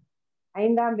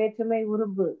 ஐந்தாம் வேற்றுமை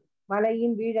உருபு,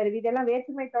 மலையின் வீடறிவு, இதெல்லாம்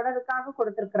வேற்றுமை தொடருக்காக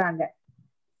கொடுத்திருக்கிறாங்க.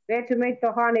 வேற்றுமை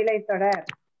தொகாநிலை தொடர்.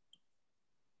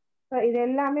 இது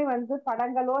எல்லாமே வந்து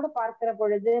படங்களோடு பார்க்கிற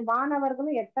பொழுது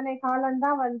மாணவர்களும் எத்தனை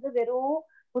காலம்தான் வந்து வெறும்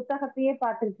புத்தகத்தையே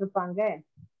பார்த்துட்டு இருப்பாங்க.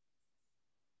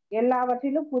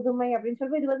 எல்லாவற்றிலும் புதுமை அப்படின்னு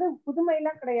சொல்லி, இது வந்து புதுமை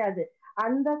எல்லாம் கிடையாது.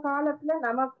 அந்த காலத்துல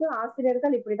நமக்கு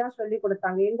ஆசிரியர்கள் இப்படிதான் சொல்லி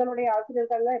கொடுத்தாங்க. எங்களுடைய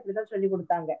ஆசிரியர்கள் எல்லாம் இப்படிதான் சொல்லி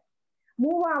கொடுத்தாங்க.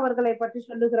 மூவா அவர்களை பற்றி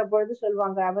சொல்லுகிற பொழுது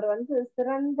சொல்லுவாங்க, அவர் வந்து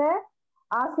சிறந்த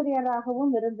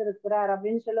ஆசிரியராகவும் இருந்திருக்கிறார்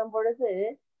அப்படின்னு சொல்லும் பொழுது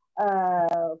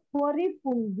பொறி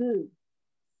புந்து,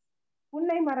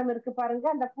 புன்னை மரம் இருக்கு பாருங்க,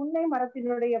 அந்த புன்னை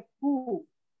மரத்தினுடைய பூ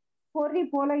பொறி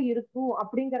போல இருக்கும்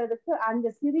அப்படிங்கிறதுக்கு அந்த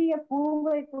சிறிய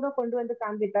பூவை கூட கொண்டு வந்து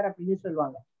காண்பித்தார் அப்படின்னு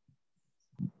சொல்லுவாங்க.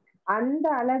 அந்த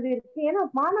அளவிற்கு, ஏன்னா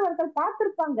மாணவர்கள்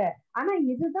பார்த்திருப்பாங்க, ஆனா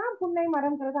இதுதான் புன்னை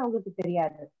மரம்ங்கிறது அவங்களுக்கு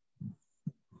தெரியாது.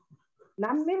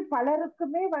 நம்மில்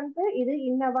பலருக்குமே வந்து இது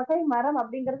இன்ன வகை மரம்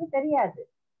அப்படிங்கிறது தெரியாது.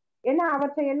 ஏன்னா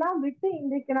அவற்றை எல்லாம் விட்டு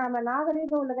இன்றைக்கு நாம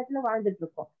நாகரீக உலகத்துல வாழ்ந்துட்டு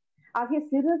இருக்கோம். ஆகிய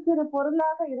சிறு சிறு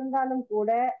பொருளாக இருந்தாலும்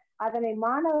கூட அதனை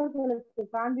மாணவர்களுக்கு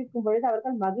காண்பிக்கும் பொழுது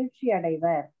அவர்கள் மகிழ்ச்சி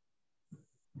அடைவர்.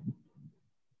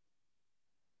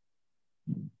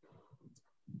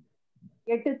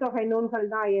 எட்டு தொகை நூல்கள்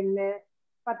தான் என்ன,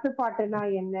 பத்துப்பாட்டுனா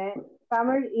என்ன,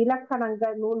 தமிழ்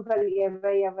இலக்கணங்கள் நூல்கள்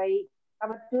எவை எவை,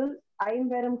 அவற்றுள்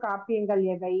ஐம்பெரும் காப்பியங்கள்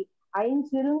எவை,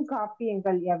 ஐஞ்சிறும்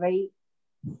காப்பியங்கள் எவை,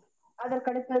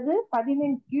 அதற்கடுத்தது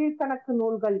 15 கீழ்கணக்கு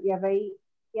நூல்கள் எவை,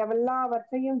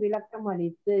 எல்லாவற்றையும் விளக்கம்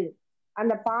அளித்து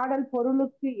அந்த பாடல்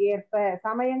பொருளுக்கு ஏற்ப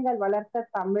சமயங்கள் வளர்த்த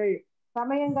தமிழ்,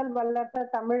 சமயங்கள் வளர்த்த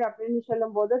தமிழ் அப்படின்னு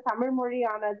சொல்லும் போது தமிழ்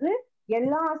மொழியானது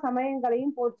எல்லா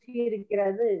சமயங்களையும் போற்றி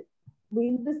இருக்கிறது.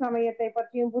 இந்து சமயத்தை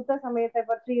பற்றியும், புத்த சமயத்தை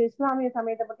பற்றியும், இஸ்லாமிய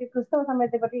சமயத்தை பற்றி, கிறிஸ்தவ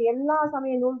சமயத்தை பற்றி எல்லா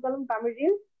சமய நூல்களும்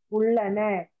தமிழில் உள்ளன.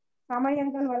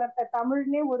 சமயங்கள் வளர்த்த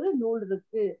தமிழ்னே ஒரு நூல்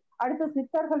இருக்கு. அடுத்து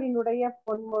சித்தர்களினுடைய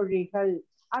பொன்மொழிகள்,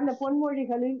 அந்த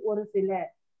பொன்மொழிகளில் ஒரு சில,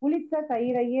 புளித்த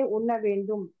தயிரையே உண்ண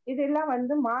வேண்டும், இதெல்லாம்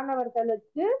வந்து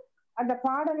மாணவர்களுக்கு அந்த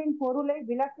பாடலின் பொருளை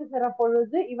விளக்குகிற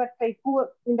பொழுது இவற்றை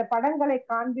இந்த படங்களை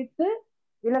காண்பித்து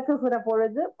விளக்குகிற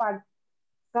பொழுது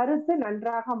கருத்து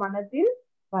நன்றாக மனதில்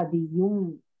பதியும்.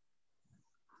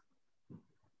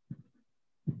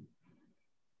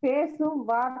 பேசும்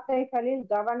வார்த்தைகளில்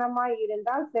கவனமாய்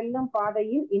இருந்தால் செல்லும்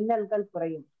பாதையில் இன்னல்கள்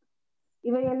குறையும்.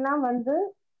 இவையெல்லாம் வந்து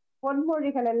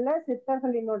பொன்மொழிகள் அல்ல,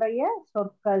 சித்தர்களினுடைய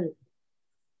சொற்கள்.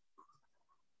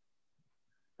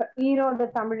 ஈரோடு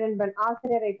தமிழன்பன்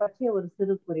ஆசிரியரை பற்றிய ஒரு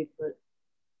சிறு குறிப்பு.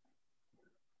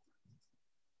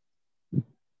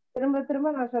 திரும்ப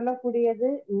திரும்ப நான் சொல்லக்கூடியது,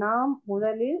 நாம்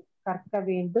முதலில் கற்க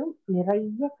வேண்டும்,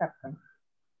 நிறைய கற்கணும்.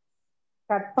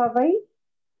 கற்பவை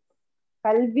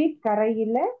கல்வி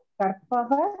கரையில,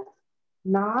 கற்பவர்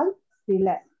நாள்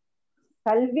சில.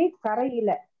 கல்வி கரையில,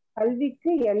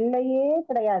 கல்விக்கு எல்லையே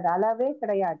கிடையாது, அளவே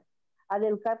கிடையாது.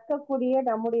 அதில் கற்கக்கூடிய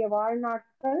நம்முடைய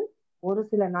வாழ்நாட்கள் ஒரு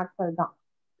சில நாட்கள் தான்.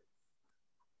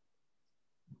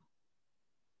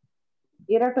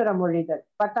 இரட்டுற மொழிகள்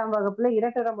 10ஆம் வகுப்புல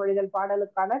இரட்டுற மொழிகள்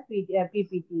பாடலுக்கான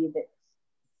பிபிடி இது.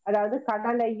 அதாவது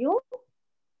கடலையும்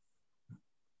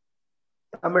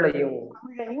தமிழையும்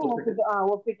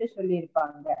ஒப்பிட்டு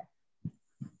சொல்லியிருப்பாங்க.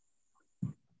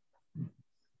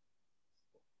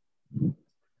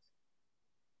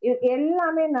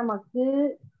 எல்லாமே நமக்கு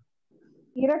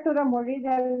இரட்டுற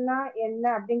மொழிகள்னா என்ன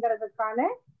அப்படிங்கிறதுக்கான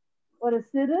ஒரு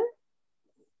சிறு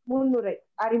முன்னுரை,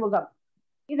 அறிமுகம்.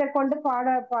 இதை கொண்டு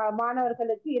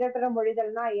மாணவர்களுக்கு இரட்டுற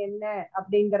மொழிகள்னா என்ன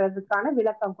அப்படிங்கிறதுக்கான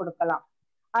விளக்கம் கொடுக்கலாம்.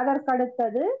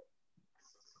 அதற்கடுத்தது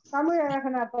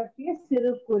தமிழழகனார் பற்றிய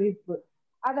சிறு குறிப்பு,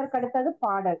 அதற்கடுத்தது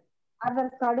பாடல்,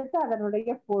 அதற்கடுத்து அதனுடைய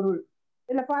பொருள்.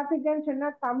 இதுல பாத்தீங்கன்னு சொன்னா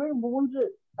தமிழ் 3,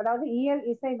 அதாவது இயல்,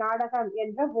 இசை, நாடகம்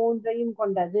என்ற 3ஐயும்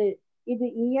கொண்டது. இது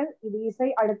இயல், இது இசை,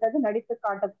 அடுத்தது நடித்து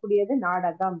காட்டக்கூடியது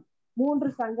நாடகம்.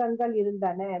 3 சங்கங்கள்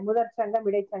இருந்தன, முதற் சங்கம்,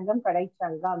 இடைச்சங்கம்,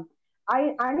 கடைச்சங்கம்.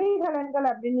 அணிகலன்கள்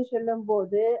அப்படின்னு சொல்லும்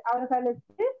போது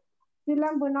அவர்களுக்கு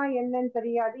சிலம்புனா என்னன்னு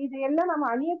தெரியாது. இது எல்லாம் நம்ம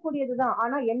அணியக்கூடியதுதான்,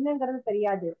 ஆனா என்னங்கிறது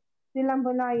தெரியாது.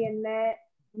 சிலம்புனா என்ன,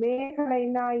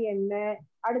 மேகலைனா என்ன,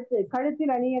 அடுத்து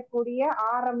கழுத்தில் அணியக்கூடிய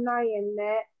ஆரம்னா என்ன,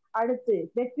 அடுத்து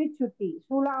வெற்றி சுட்டி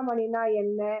சூளாமணினா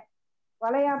என்ன,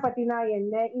 வளையாபட்டினா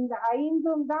என்ன, இந்த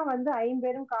 5ம் தான் வந்து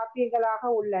ஐம்பெரும்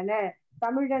காப்பியங்களாக உள்ளன.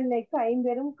 தமிழன்னைக்கு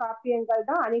ஐம்பெரும் காப்பியங்கள்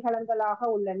தான்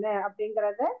அணிகலன்களாக உள்ளன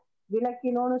அப்படிங்கிறத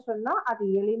விளக்கினோன்னு சொன்னா அது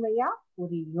எளிமையா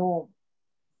புரியும்.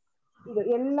 இது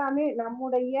எல்லாமே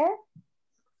நம்முடைய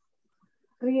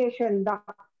கிரியேஷன்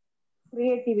தான்,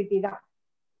 கிரியேட்டிவிட்டி தான்.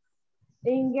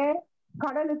 இங்க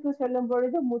கடலுக்கு சொல்லும்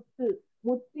பொழுது முத்து,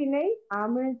 முத்தினை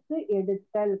அமிழ்த்து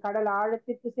எடுத்தல், கடல்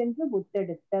ஆழத்திற்கு சென்று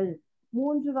முத்தெடுத்தல்.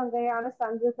 3 வகையான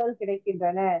சங்குகள்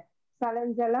கிடைக்கின்றன.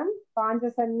 சலஞ்சலம்,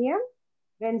 பாஞ்சசன்யம்,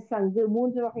 வெண்சங்கு,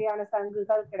 3 வகையான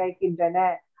சங்குகள் கிடைக்கின்றன.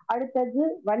 அடுத்தது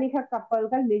வணிக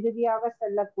கப்பல்கள் மிகுதியாக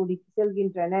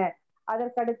செல்கின்றன.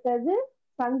 அதற்கடுத்தது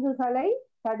சங்குகளை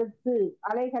தடுத்து,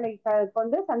 அலைகளை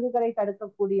கொண்டு சங்குகளை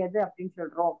தடுக்கக்கூடியது அப்படின்னு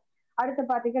சொல்றோம். அடுத்து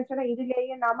பாத்தீங்கன்னு சொன்னா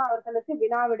இதுலேயே நாம அவர்களுக்கு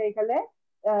வினாவிடைகளை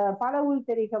பல உள்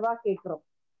தெரிகவா கேட்கிறோம்.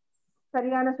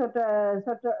 சரியான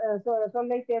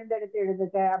சொல்லை தேர்ந்தெடுத்து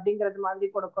எழுதுக அப்படிங்கிறது மாதிரி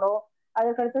கொடுக்கிறோம்.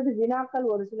 அதுக்கடுத்தது வினாக்கள்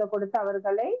ஒரு சில கொடுத்து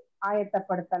அவர்களை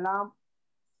ஆயத்தப்படுத்தலாம்.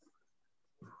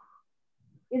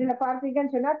 இதுல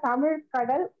பார்த்தீங்கன்னு சொன்னா தமிழ்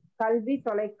கடல் கல்வி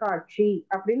தொலைக்காட்சி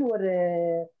அப்படின்னு ஒரு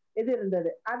இது இருந்தது.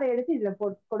 அதை எடுத்து இதுல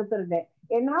கொடுத்திருந்தேன்.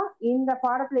 ஏன்னா இந்த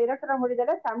பாடத்துல இரட்டர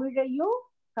மொழிதல தமிழையும்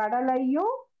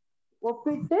கடலையும்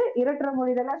ஒப்பிட்டு இரட்டர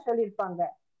மொழிதலா சொல்லியிருப்பாங்க.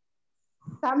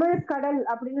 தமிழ் கடல்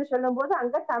அப்படின்னு சொல்லும் போது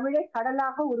அங்க தமிழை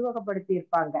கடலாக உருவகப்படுத்தி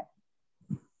இருப்பாங்க.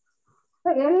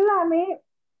 எல்லாமே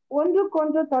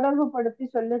ஒன்றுக்கொன்று தொடர்பு படுத்தி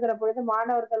சொல்லுகிற பொழுது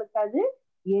மாணவர்களுக்கு அது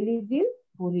எளிதில்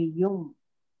புரியும்.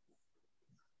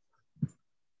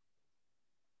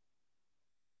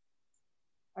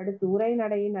 அடுத்து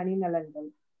உரைநடையின் அணிநலன்கள்.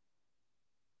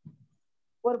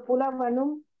 ஒரு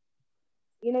புலவனும்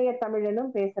இணைய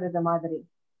தமிழனும் பேசுறது மாதிரி.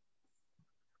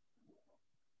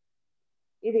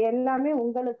 இது எல்லாமே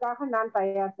உங்களுக்காக நான்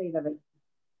தயார் செய்தவை.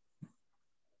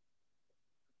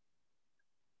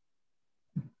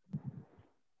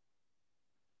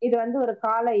 இது ஒரு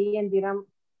கால இயந்திரம்.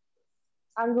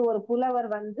 அங்கு ஒரு புலவர்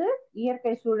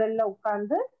இயற்கை சூழல்ல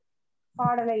உட்கார்ந்து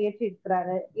பாடலை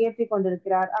ஏற்றி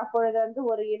கொண்டிருக்கிறார். அப்பொழுது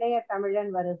ஒரு இணைய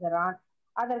தமிழன் வருகிறான்.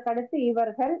 அதற்கடுத்து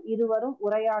இவர்கள் இருவரும்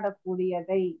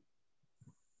உரையாடக்கூடியதை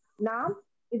நாம்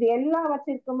இது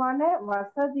எல்லாவற்றிற்குமான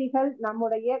வசதிகள்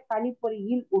நம்முடைய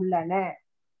கணிப்பொறியில் உள்ளன.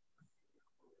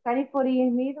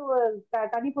 கணிப்பொறியின் மீது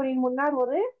கணிப்பொறியின் முன்னால்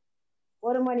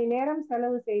ஒரு மணி நேரம்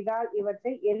செலவு செய்தால்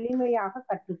இவற்றை எளிமையாக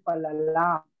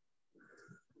கற்றுக்கொள்ளலாம்.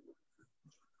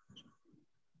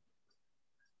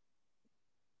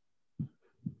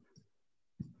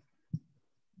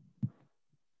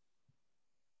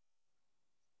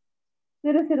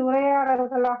 சிறு சிறு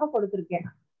உரையாடல்களாக கொடுத்திருக்கேன்.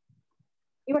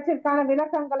 இவற்றிற்கான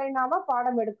விளக்கங்களை நாம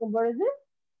பாடம் எடுக்கும் பொழுது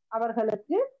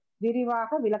அவர்களுக்கு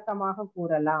விரிவாக விளக்கமாக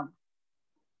கூறலாம்.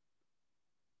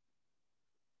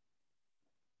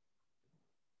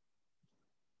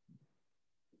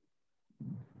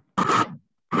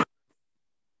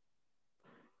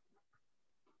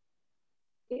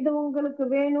 இது உங்களுக்கு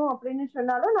வேணும் அப்படின்னு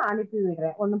சொன்னாலும் நான் அனுப்பி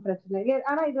விடுறேன், ஒன்றும் பிரச்சனை இல்லை.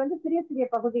 ஆனா இது சிறிய சிறிய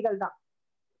பகுதிகள் தான்.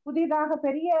 புதிதாக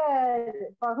பெரிய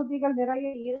பகுதிகள் நிறைய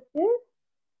இருக்கு,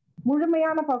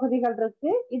 முழுமையான பகுதிகள்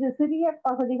இருக்கு. இது சிறிய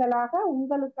பகுதிகளாக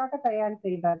உங்களுக்காக தயார்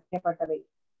செய்யப்பட்டவை.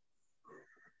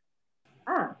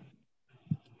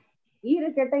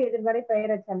 ஈறுகெட்ட எதிர்மறை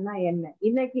பெயரச்சம்னா என்ன?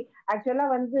 இன்னைக்கு ஆக்சுவலா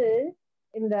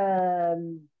இந்த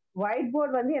ஒயிட்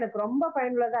போர்டு எனக்கு ரொம்ப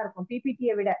பயனுள்ளதா இருக்கும்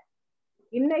பிபிடியை விட.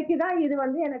 இன்னைக்குதான் இது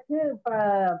எனக்கு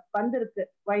வந்திருக்கு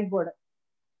ஒயிட் போர்டு.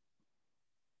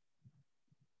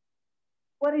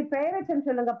 ஒரு பெயரச்சம்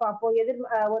சொல்லுங்க பாப்போம்.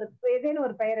 ஏதேனும்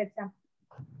ஒரு பெயரச்சம்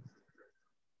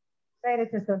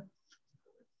சொல்.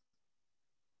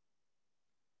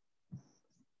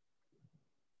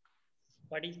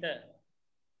 படித்த.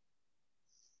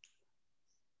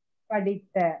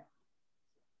 படித்த.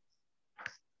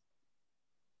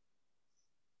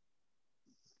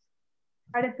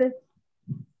 அடுத்து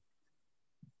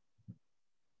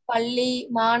பள்ளி,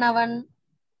 மாணவன்.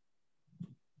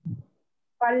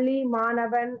 பள்ளி,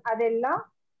 மாணவன் அதெல்லாம்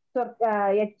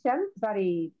எச்சம்,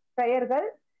 பெயர்கள்.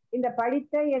 இந்த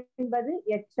படித்த என்பது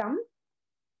எச்சம்.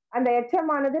 அந்த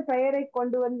எச்சமானது பெயரை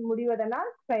கொண்டு முடிவதனால்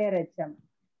பெயர் எச்சம்.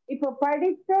 இப்போ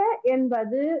படித்த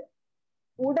என்பது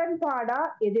உடன்பாடா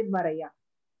எதிர்மறையா?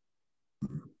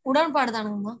 உடன்பாடு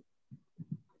தானுங்கம்மா.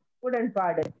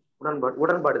 உடன்பாடு.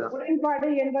 உடன்பாடு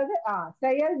என்பது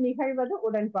செயல் நிகழ்வது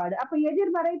உடன்பாடு. அப்ப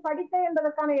எதிர்மறை படித்த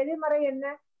என்பதற்கான எதிர்மறை என்ன?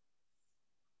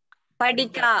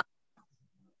 படிக்கா.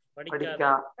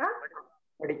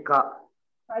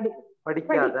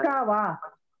 படிக்காவா?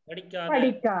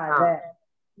 படிக்காத.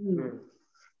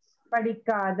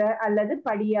 படிக்காத அல்லது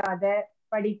படியாத.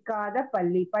 படிக்காத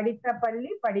பள்ளி, படித்த பள்ளி,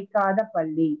 படிக்காத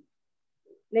பள்ளி,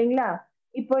 இல்லைங்களா?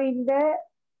 இப்போ இந்த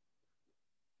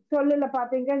சொல்லுல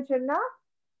பாத்தீங்கன்னு சொன்னா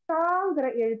தாங்கிற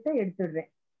எழுத்தை எடுத்துடுறேன்.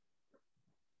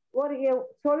 ஒரு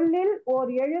சொல்லில்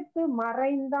ஒரு எழுத்து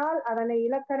மறைந்தால் அதனை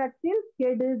இலக்கணத்தில்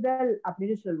கெடுதல்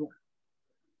அப்படின்னு சொல்லுவோம்.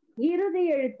 இறுதி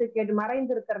எழுத்து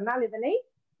மறைந்திருக்கிறதுனால் இதனை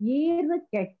ஈறு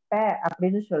கெட்ட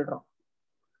அப்படின்னு சொல்றோம்.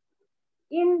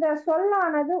 இந்த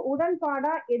சொல்லானது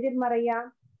உடன்பாடா எதிர்மறையா?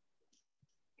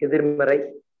 எதிர்மறை.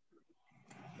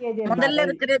 முதல்ல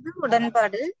இருக்கிறது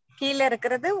உடன்பாடு, கீழே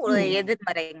இருக்கிறது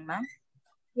எதிர்மறைங்கம்மா.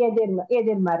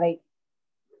 எதிர்மறை.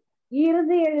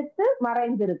 இறுதி எழுத்து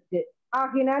மறைந்திருக்கு.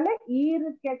 ஆகினால ஈறு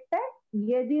கெட்ட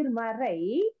எதிர்மறை.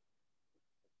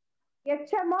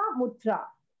 எச்சமா முற்றா?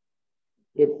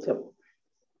 எச்சம்.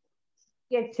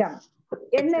 எச்சம்.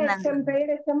 என்ன எச்சம்?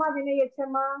 பெயர் எச்சமா வினை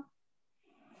எச்சமா?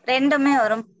 ரெண்டுமே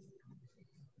வரும்.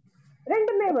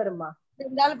 ரெண்டுமே வருமா?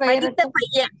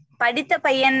 படித்த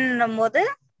பையன் போது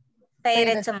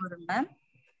பெயரெச்சம் வரும் மேம்.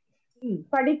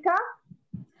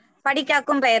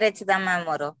 படிக்காக்கும் பெயரெச்சு தான் மேம்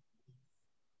வரும்.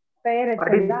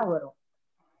 பெயரெச்சம் தான் வரும்.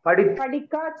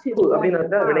 படிக்கா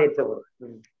அப்படின்னா வினையெச்சம்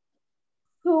வரும்.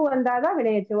 சு வந்தாதான்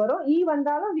வினையெச்சம் வரும். ஈ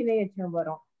வந்தாலும் வினையெச்சம்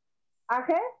வரும். ஆக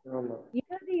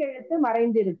இறுதி எழுத்து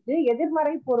மறைந்திருக்கு,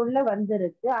 எதிர்மறை பொருள்ல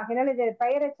வந்திருக்கு. ஆகையினால இது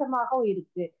பெயரெச்சமாகவும்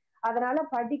இருக்கு. அதனால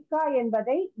படிக்கா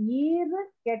என்பதை ஈறு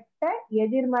கெட்ட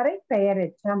எதிர்மறை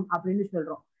பெயரெச்சம் அப்படின்னு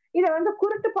சொல்றோம். இத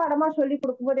குருட்டு பாடமா சொல்லி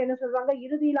கொடுக்கும்போது என்ன சொல்லுவாங்க,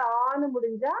 இறுதியில ஆணு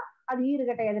முடிஞ்சா அது ஈறு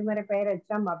கெட்ட எதிர்மறை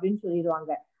பெயரெச்சம் அப்படின்னு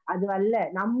சொல்லிடுவாங்க. அது அல்ல.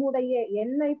 நம்முடைய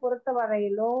என்னை பொறுத்த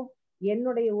வரையிலும்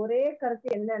என்னுடைய ஒரே கருத்து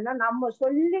என்னன்னா, நம்ம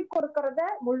சொல்லி கொடுக்கறத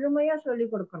முழுமையா சொல்லி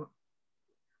கொடுக்கணும்.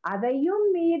 அதையும்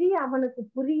மீறி அவனுக்கு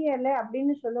புரியல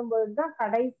அப்படின்னு சொல்லும் போதுதான்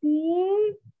கடைசி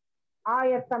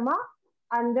ஆயத்தமா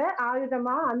அந்த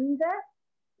ஆயுதமா அந்த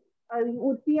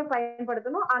உத்திய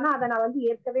பயன்படுத்தணும். ஆனா அதை நான்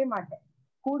ஏற்கவே மாட்டேன்.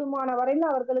 கூடுமான வரையில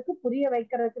அவர்களுக்கு புரிய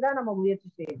வைக்கிறதுக்கு தான் நம்ம முயற்சி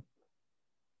செய்யணும்.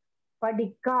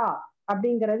 படிக்கா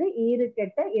அப்படிங்கிறது ஈறு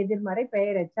கெட்ட எதிர்மறை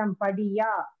பெயரெச்சம்.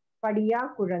 படியா, படியா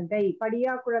குழந்தை.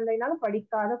 படியா குழந்தைனாலும்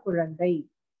படிக்காத குழந்தை.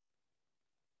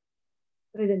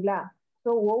 புரியுதுங்களா?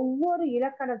 சோ ஒவ்வொரு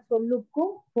இலக்கண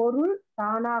சொல்லுக்கும் பொருள்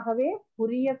தானாகவே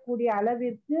புரியக்கூடிய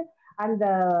அளவிற்கு அந்த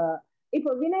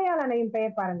இப்போ வினையாளனையின்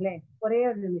பெயர் பாருங்களேன். ஒரே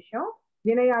ஒரு நிமிஷம்.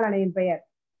 வினையாளனையின் பெயர்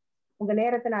உங்க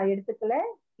நேரத்தை நான் எடுத்துக்கல,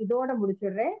 இதோட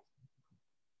முடிச்சிடுறேன்.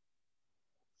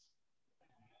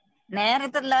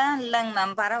 நேரத்துல இல்லங்க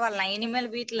மேம், பரவாயில்ல.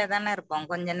 இனிமேல் வீட்டுல தானே இருப்போம்,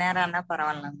 கொஞ்ச நேரம் ஆனா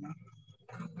பரவாயில்ல.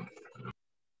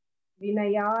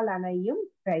 வினையாளனையும்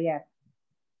பெயர்,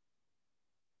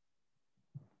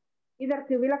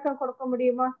 இதற்கு விளக்கம் கொடுக்க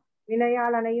முடியுமா?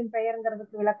 வினையாளனையும்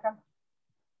பெயர்ங்கிறதுக்கு விளக்கம்.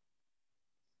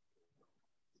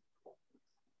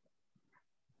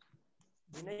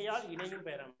 வினையால் இணையும்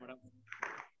பெயரா மேடம்?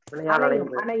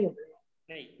 அணையும்.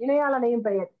 வினையால் அணையும்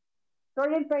பெயர்.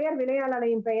 தொழில் பெயர், வினையால்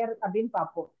அணையும் பெயர் அப்படின்னு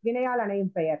பார்ப்போம். வினையால்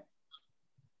அணையும் பெயர்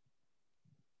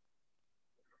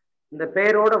இந்த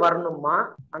பெயரோட வரணுமா?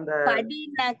 அந்த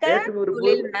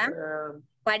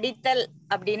படித்தல்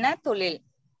அப்படின்னா தொழில்,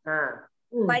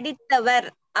 படித்தவர்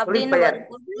அப்படின்னு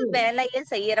வரும்போது வேலையை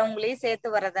செய்யறவங்களையும் சேர்த்து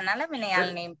வர்றதுனால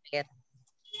வினையால் அணையும் பெயர்.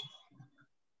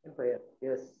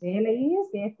 வேலையும்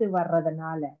சேர்த்து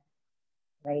வர்றதுனால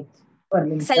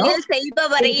செயல்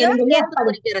செய்பவரையும் சேர்த்து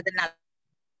குறிக்கிறதுனால.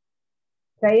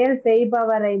 செயல்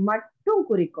செய்பவரை மட்டும்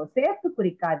குறிக்கும், சேர்த்து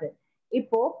குறிக்காது.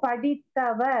 இப்போ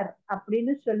படித்தவர்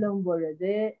அப்படின்னு சொல்லும்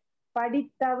பொழுது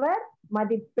படித்தவர்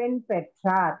மதிப்பெண்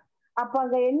பெற்றார். அப்ப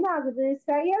அங்க என்ன ஆகுது?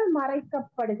 செயல்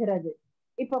மறைக்கப்படுகிறது.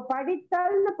 இப்ப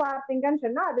படித்தல்னு பார்த்தீங்கன்னு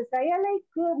சொன்னா அது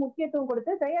செயலைக்கு முக்கியத்துவம்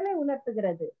கொடுத்து செயலை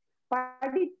உணர்த்துகிறது.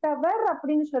 படித்தவர்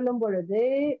அப்படின்னு சொல்லும் பொழுது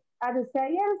அது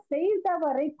செயல்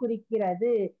செய்தவரை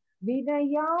குறிக்கிறது.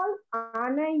 வினையால்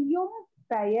அணையும்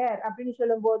பெயர் அப்படின்னு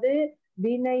சொல்லும் போது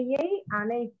வினையை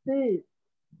அணைத்து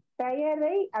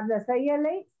பெயரை, அந்த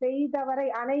செயலை செய்தவரை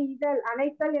அணைத்தல்.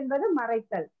 அணைத்தல் என்பது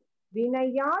மறைத்தல்.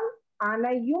 வினையால்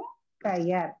அணையும்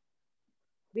பெயர்.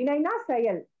 வினைனா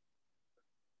செயல்.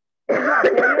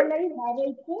 செயலை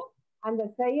மறைத்து அந்த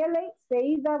செயலை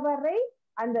செய்தவரை,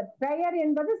 அந்த பெயர்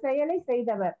என்பது செயலை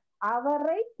செய்தவர்,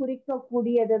 அவரை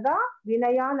குறிக்கக்கூடியதுதான்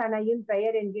வினையால் அணையும்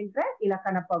பெயர் என்கின்ற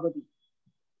இலக்கண பகுதி.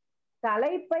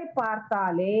 தலைப்பை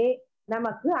பார்த்தாலே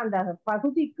நமக்கு அந்த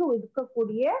பகுதிக்கு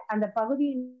இருக்கக்கூடிய, அந்த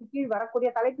பகுதியின் கீழ் வரக்கூடிய,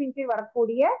 தலைப்பின் கீழ்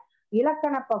வரக்கூடிய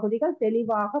இலக்கண பகுதிகள்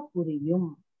தெளிவாக புரியும்.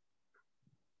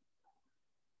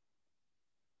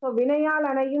 வினையால்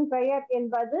அணையும் பெயர்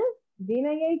என்பது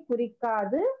வினையை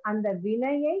குறிக்காது, அந்த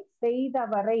வினையை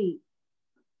செய்தவரை,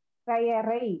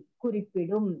 பெயரை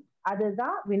குறிப்பிடும்.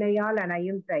 அதுதான் வினையால்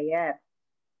அணையும் பெயர்.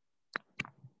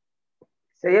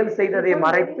 செயல் செய்ததை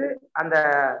மறைத்து அந்த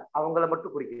அவங்கள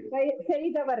மட்டும் குறிக்கிறது.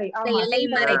 செய்தவரை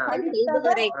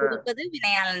குறிப்பது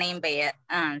வினையால் அணையும் பெயர்.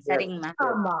 சரிங்க.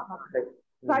 ஆமா.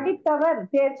 படித்தவர்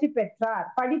தேர்ச்சி பெற்றார்,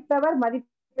 படித்தவர்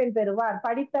மதிப்பெண் பெறுவார்,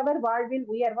 படித்தவர் வாழ்வில்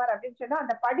உயர்வார் அப்படின்னு சொன்னா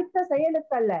அந்த படித்த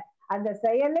செயலுக்கு அல்ல, அந்த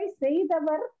செயலை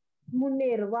செய்தவர்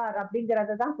முன்னேறுவார்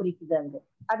அப்படிங்கறதான் குறிக்குது. அங்கு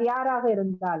அது யாராக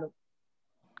இருந்தாலும்.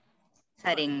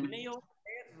 வினையோட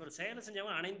ஒரு செயலை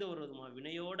செஞ்சவங்க அணைந்து வருவதுமா?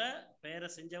 வினையோட பெயரை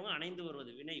செஞ்சவங்க அணைந்து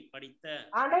வருவது வினை. படித்த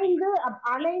அணைந்து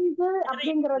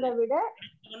அப்படிங்கறத விட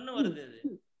வருது.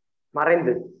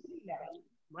 மறைந்து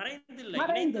மறைந்து இல்ல,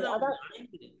 மறைந்து, இணைந்துதான் அதான்.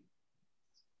 அணைந்து.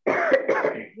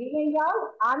 வினையால்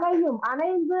அணையும்,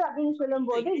 அணைந்து அப்படின்னு சொல்லும்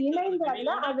போது இணைந்து அல்ல,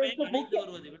 வினையோட அதற்கு பெயர் அணைந்து முக்கிய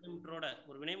வருவது, வினைமுற்றோட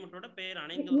ஒரு வினைமுற்றோட பெயர்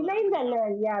அணைந்து இணைந்து அல்ல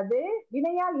வருவது. ஐயா, அது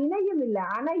வினையால் இணையும் இல்ல,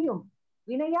 அணையும்.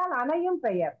 வினையால் அணையும்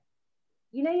பெயர்,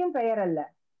 இணையும் பெயர் அல்ல.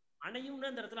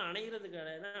 அணையும்னா இந்த இடத்துல அணைகிறது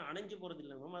கிடையாது, அணைஞ்சு போறது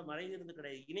இல்ல, மறைகிறது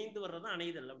கிடையாது. இணைந்து வர்றது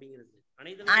அணைதல் அப்படிங்கிறது.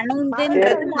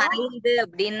 அணைந்துன்றது மறைந்து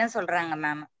அப்படின்னு சொல்றாங்க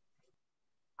மேம்.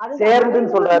 சேர்ந்துன்னு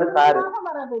சொல்றாரு சார்.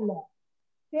 வரதில்லை,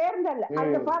 சேர்ந்தல்ல.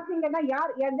 அங்க பாத்தீங்கன்னா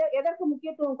யார் எதற்கு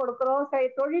முக்கியத்துவம் கொடுக்கிறோம்?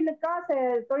 தொழிலுக்கா,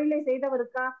 தொழிலை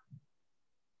செய்தவருக்கா?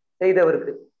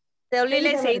 செய்தவருக்கு.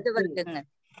 தொழிலை செய்தவருக்குங்க.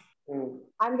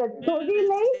 அந்த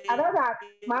தொழிலை, அதாவது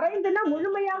மறைந்துன்னா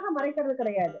முழுமையாக மறைக்கிறது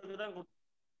கிடையாது.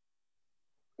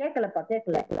 கேட்கலப்பா,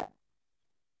 கேட்கல.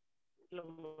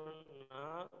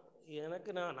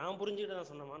 எனக்கு நான் புரிஞ்சுக்கிட்டு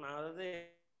தான் சொன்னமா. நான் அதாவது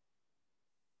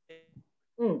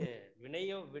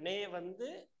வினைய வந்து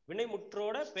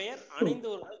வினைமுற்றோட பெயர் அணைந்து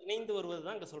இணைந்து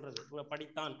வருவதுதான் இங்க சொல்றது.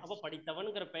 படித்தான், அப்ப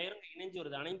படித்தவன்ங்கிற பெயர் இணைஞ்சு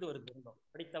வருது, அணைந்து வருது.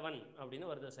 படித்தவன் அப்படின்னு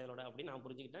வருது செயலோட, அப்படின்னு நான்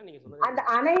புரிஞ்சுக்கிட்டேன். நீங்க சொல்றது அந்த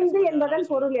அணைந்து என்பதன்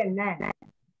பொருள் என்ன?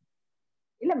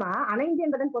 இல்லம்மா, அணைந்து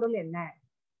என்பதன் பொருள் என்ன?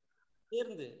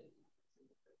 சேர்ந்து.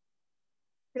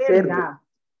 சேர்ந்தா?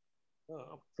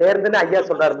 சேர்ந்துன்னு ஐயா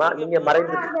சொல்றாருமா, நீங்க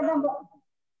மறைந்து.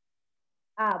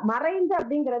 மறைந்து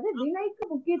அப்படிங்கிறது வினைக்கு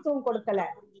முக்கியத்துவம் கொடுக்கல,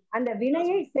 அந்த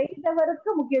வினையை செய்தவருக்கு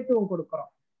முக்கியத்துவம்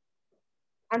கொடுக்கிறோம்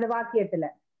அந்த வாக்கியத்துல.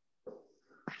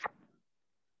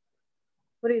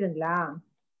 புரியுதுங்களா?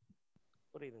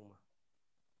 புரியுதுங்கம்மா.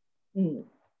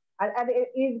 அது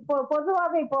இப்போ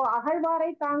பொதுவாக இப்போ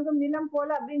அகழ்வாரை தாங்கும் நிலம் போல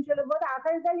அப்படின்னு சொல்லும் போது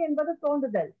அகழ்தல் என்பது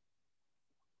தோண்டுதல்,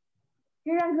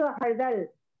 கிழங்கு அகழ்தல்.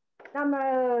 நம்ம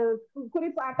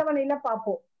குறிப்பு அட்டவணையில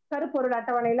பார்ப்போம், கருப்பொருள்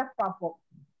அட்டவணையில பார்ப்போம்.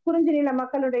 குறிஞ்சி நில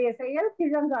மக்களுடைய செயல்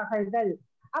கிழங்கு அகழ்தல்.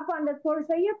 அப்ப அந்த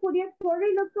செய்யக்கூடிய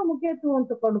தொழிலுக்கு முக்கியத்துவம்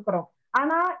கொடுக்கிறோம்.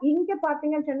 ஆனா இங்க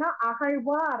பாத்தீங்கன்னு சொன்னா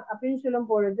அகழ்வார் அப்படின்னு சொல்லும்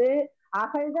பொழுது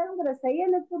அகழ்தல்ங்கிற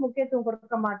செயலுக்கு முக்கியத்துவம்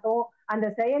கொடுக்க மாட்டோம், அந்த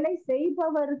செயலை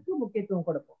செய்பவருக்கு முக்கியத்துவம்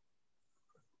கொடுப்போம்.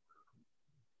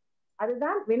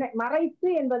 அதுதான் மறைத்து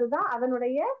என்பதுதான்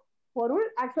அதனுடைய பொருள்.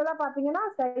 ஆக்சுவலா பாத்தீங்கன்னா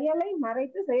செயலை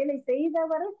மறைத்து செயலை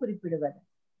செய்தவரை குறிப்பிடுவது.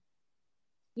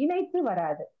 இணைத்து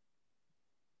வராது.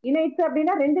 இணைத்து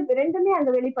அப்படின்னா ரெண்டுமே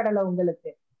அங்க வெளிப்படல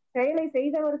உங்களுக்கு. செயலை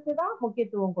செய்தவருக்கு தான்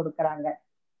முக்கியத்துவம் கொடுக்கறாங்க.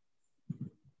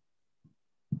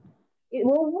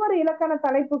 ஒவ்வொரு இலக்கண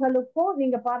தலைப்புகளுக்கும்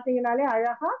நீங்க பாத்தீங்கன்னாலே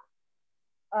அழகா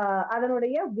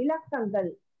அதனுடைய விளக்கங்கள்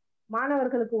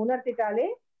மாணவர்களுக்கு உணர்த்திட்டாலே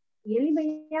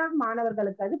எளிமையா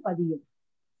மாணவர்களுக்கு அது பதியும்.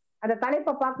 அந்த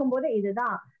தலைப்பை பார்க்கும் போது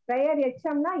இதுதான் பெயர்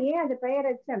எச்சம்னா, ஏன் அது பெயர்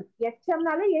எச்சம்?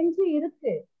 எச்சம்னாலே எஞ்சி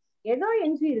இருக்கு, ஏதோ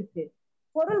எஞ்சி இருக்கு,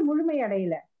 பொருள் முழுமை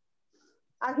அடையல,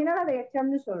 அதனால அதை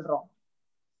எச்சம்னு சொல்றோம்.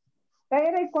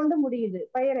 பெயரை கொண்டு முடியுது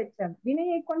பெயர் எச்சம்,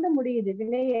 வினையை கொண்டு முடியுது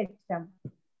வினை எச்சம்.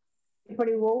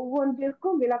 இப்படி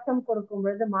ஒவ்வொன்றிற்கும் விளக்கம் கொடுக்கும்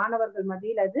பொழுது மாணவர்கள்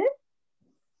மத்தியில் அது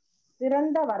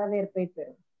சிறந்த வரவேற்பை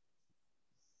பெறும்.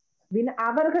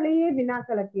 அவர்களையே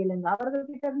வினாக்களை கேளுங்க,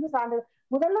 அவர்கள்கிட்ட இருந்து சார்ந்து.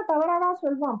 முதல்ல தவறாதான்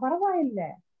சொல்வான், பரவாயில்லை,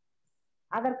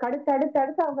 அதற்கு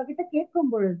அடுத்து அவங்க கிட்ட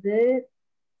கேட்கும் பொழுது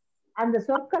அந்த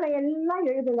சொற்களை எல்லாம்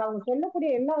எழுதுங்க, அவங்க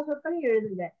சொல்லக்கூடிய எல்லா சொற்களையும்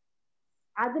எழுதுங்க.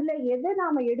 அதுல எதை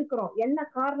நாம எடுக்கிறோம், என்ன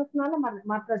காரணத்தினால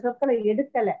மற்ற சொற்களை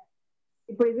எடுக்கல,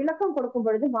 இப்படி விளக்கம் கொடுக்கும்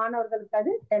பொழுது மாணவர்களுக்கு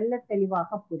அது தெல்ல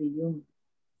தெளிவாக புரியும்.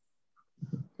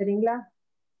 சரிங்களா?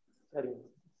 சரி.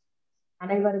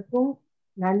 அனைவருக்கும்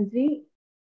நன்றி.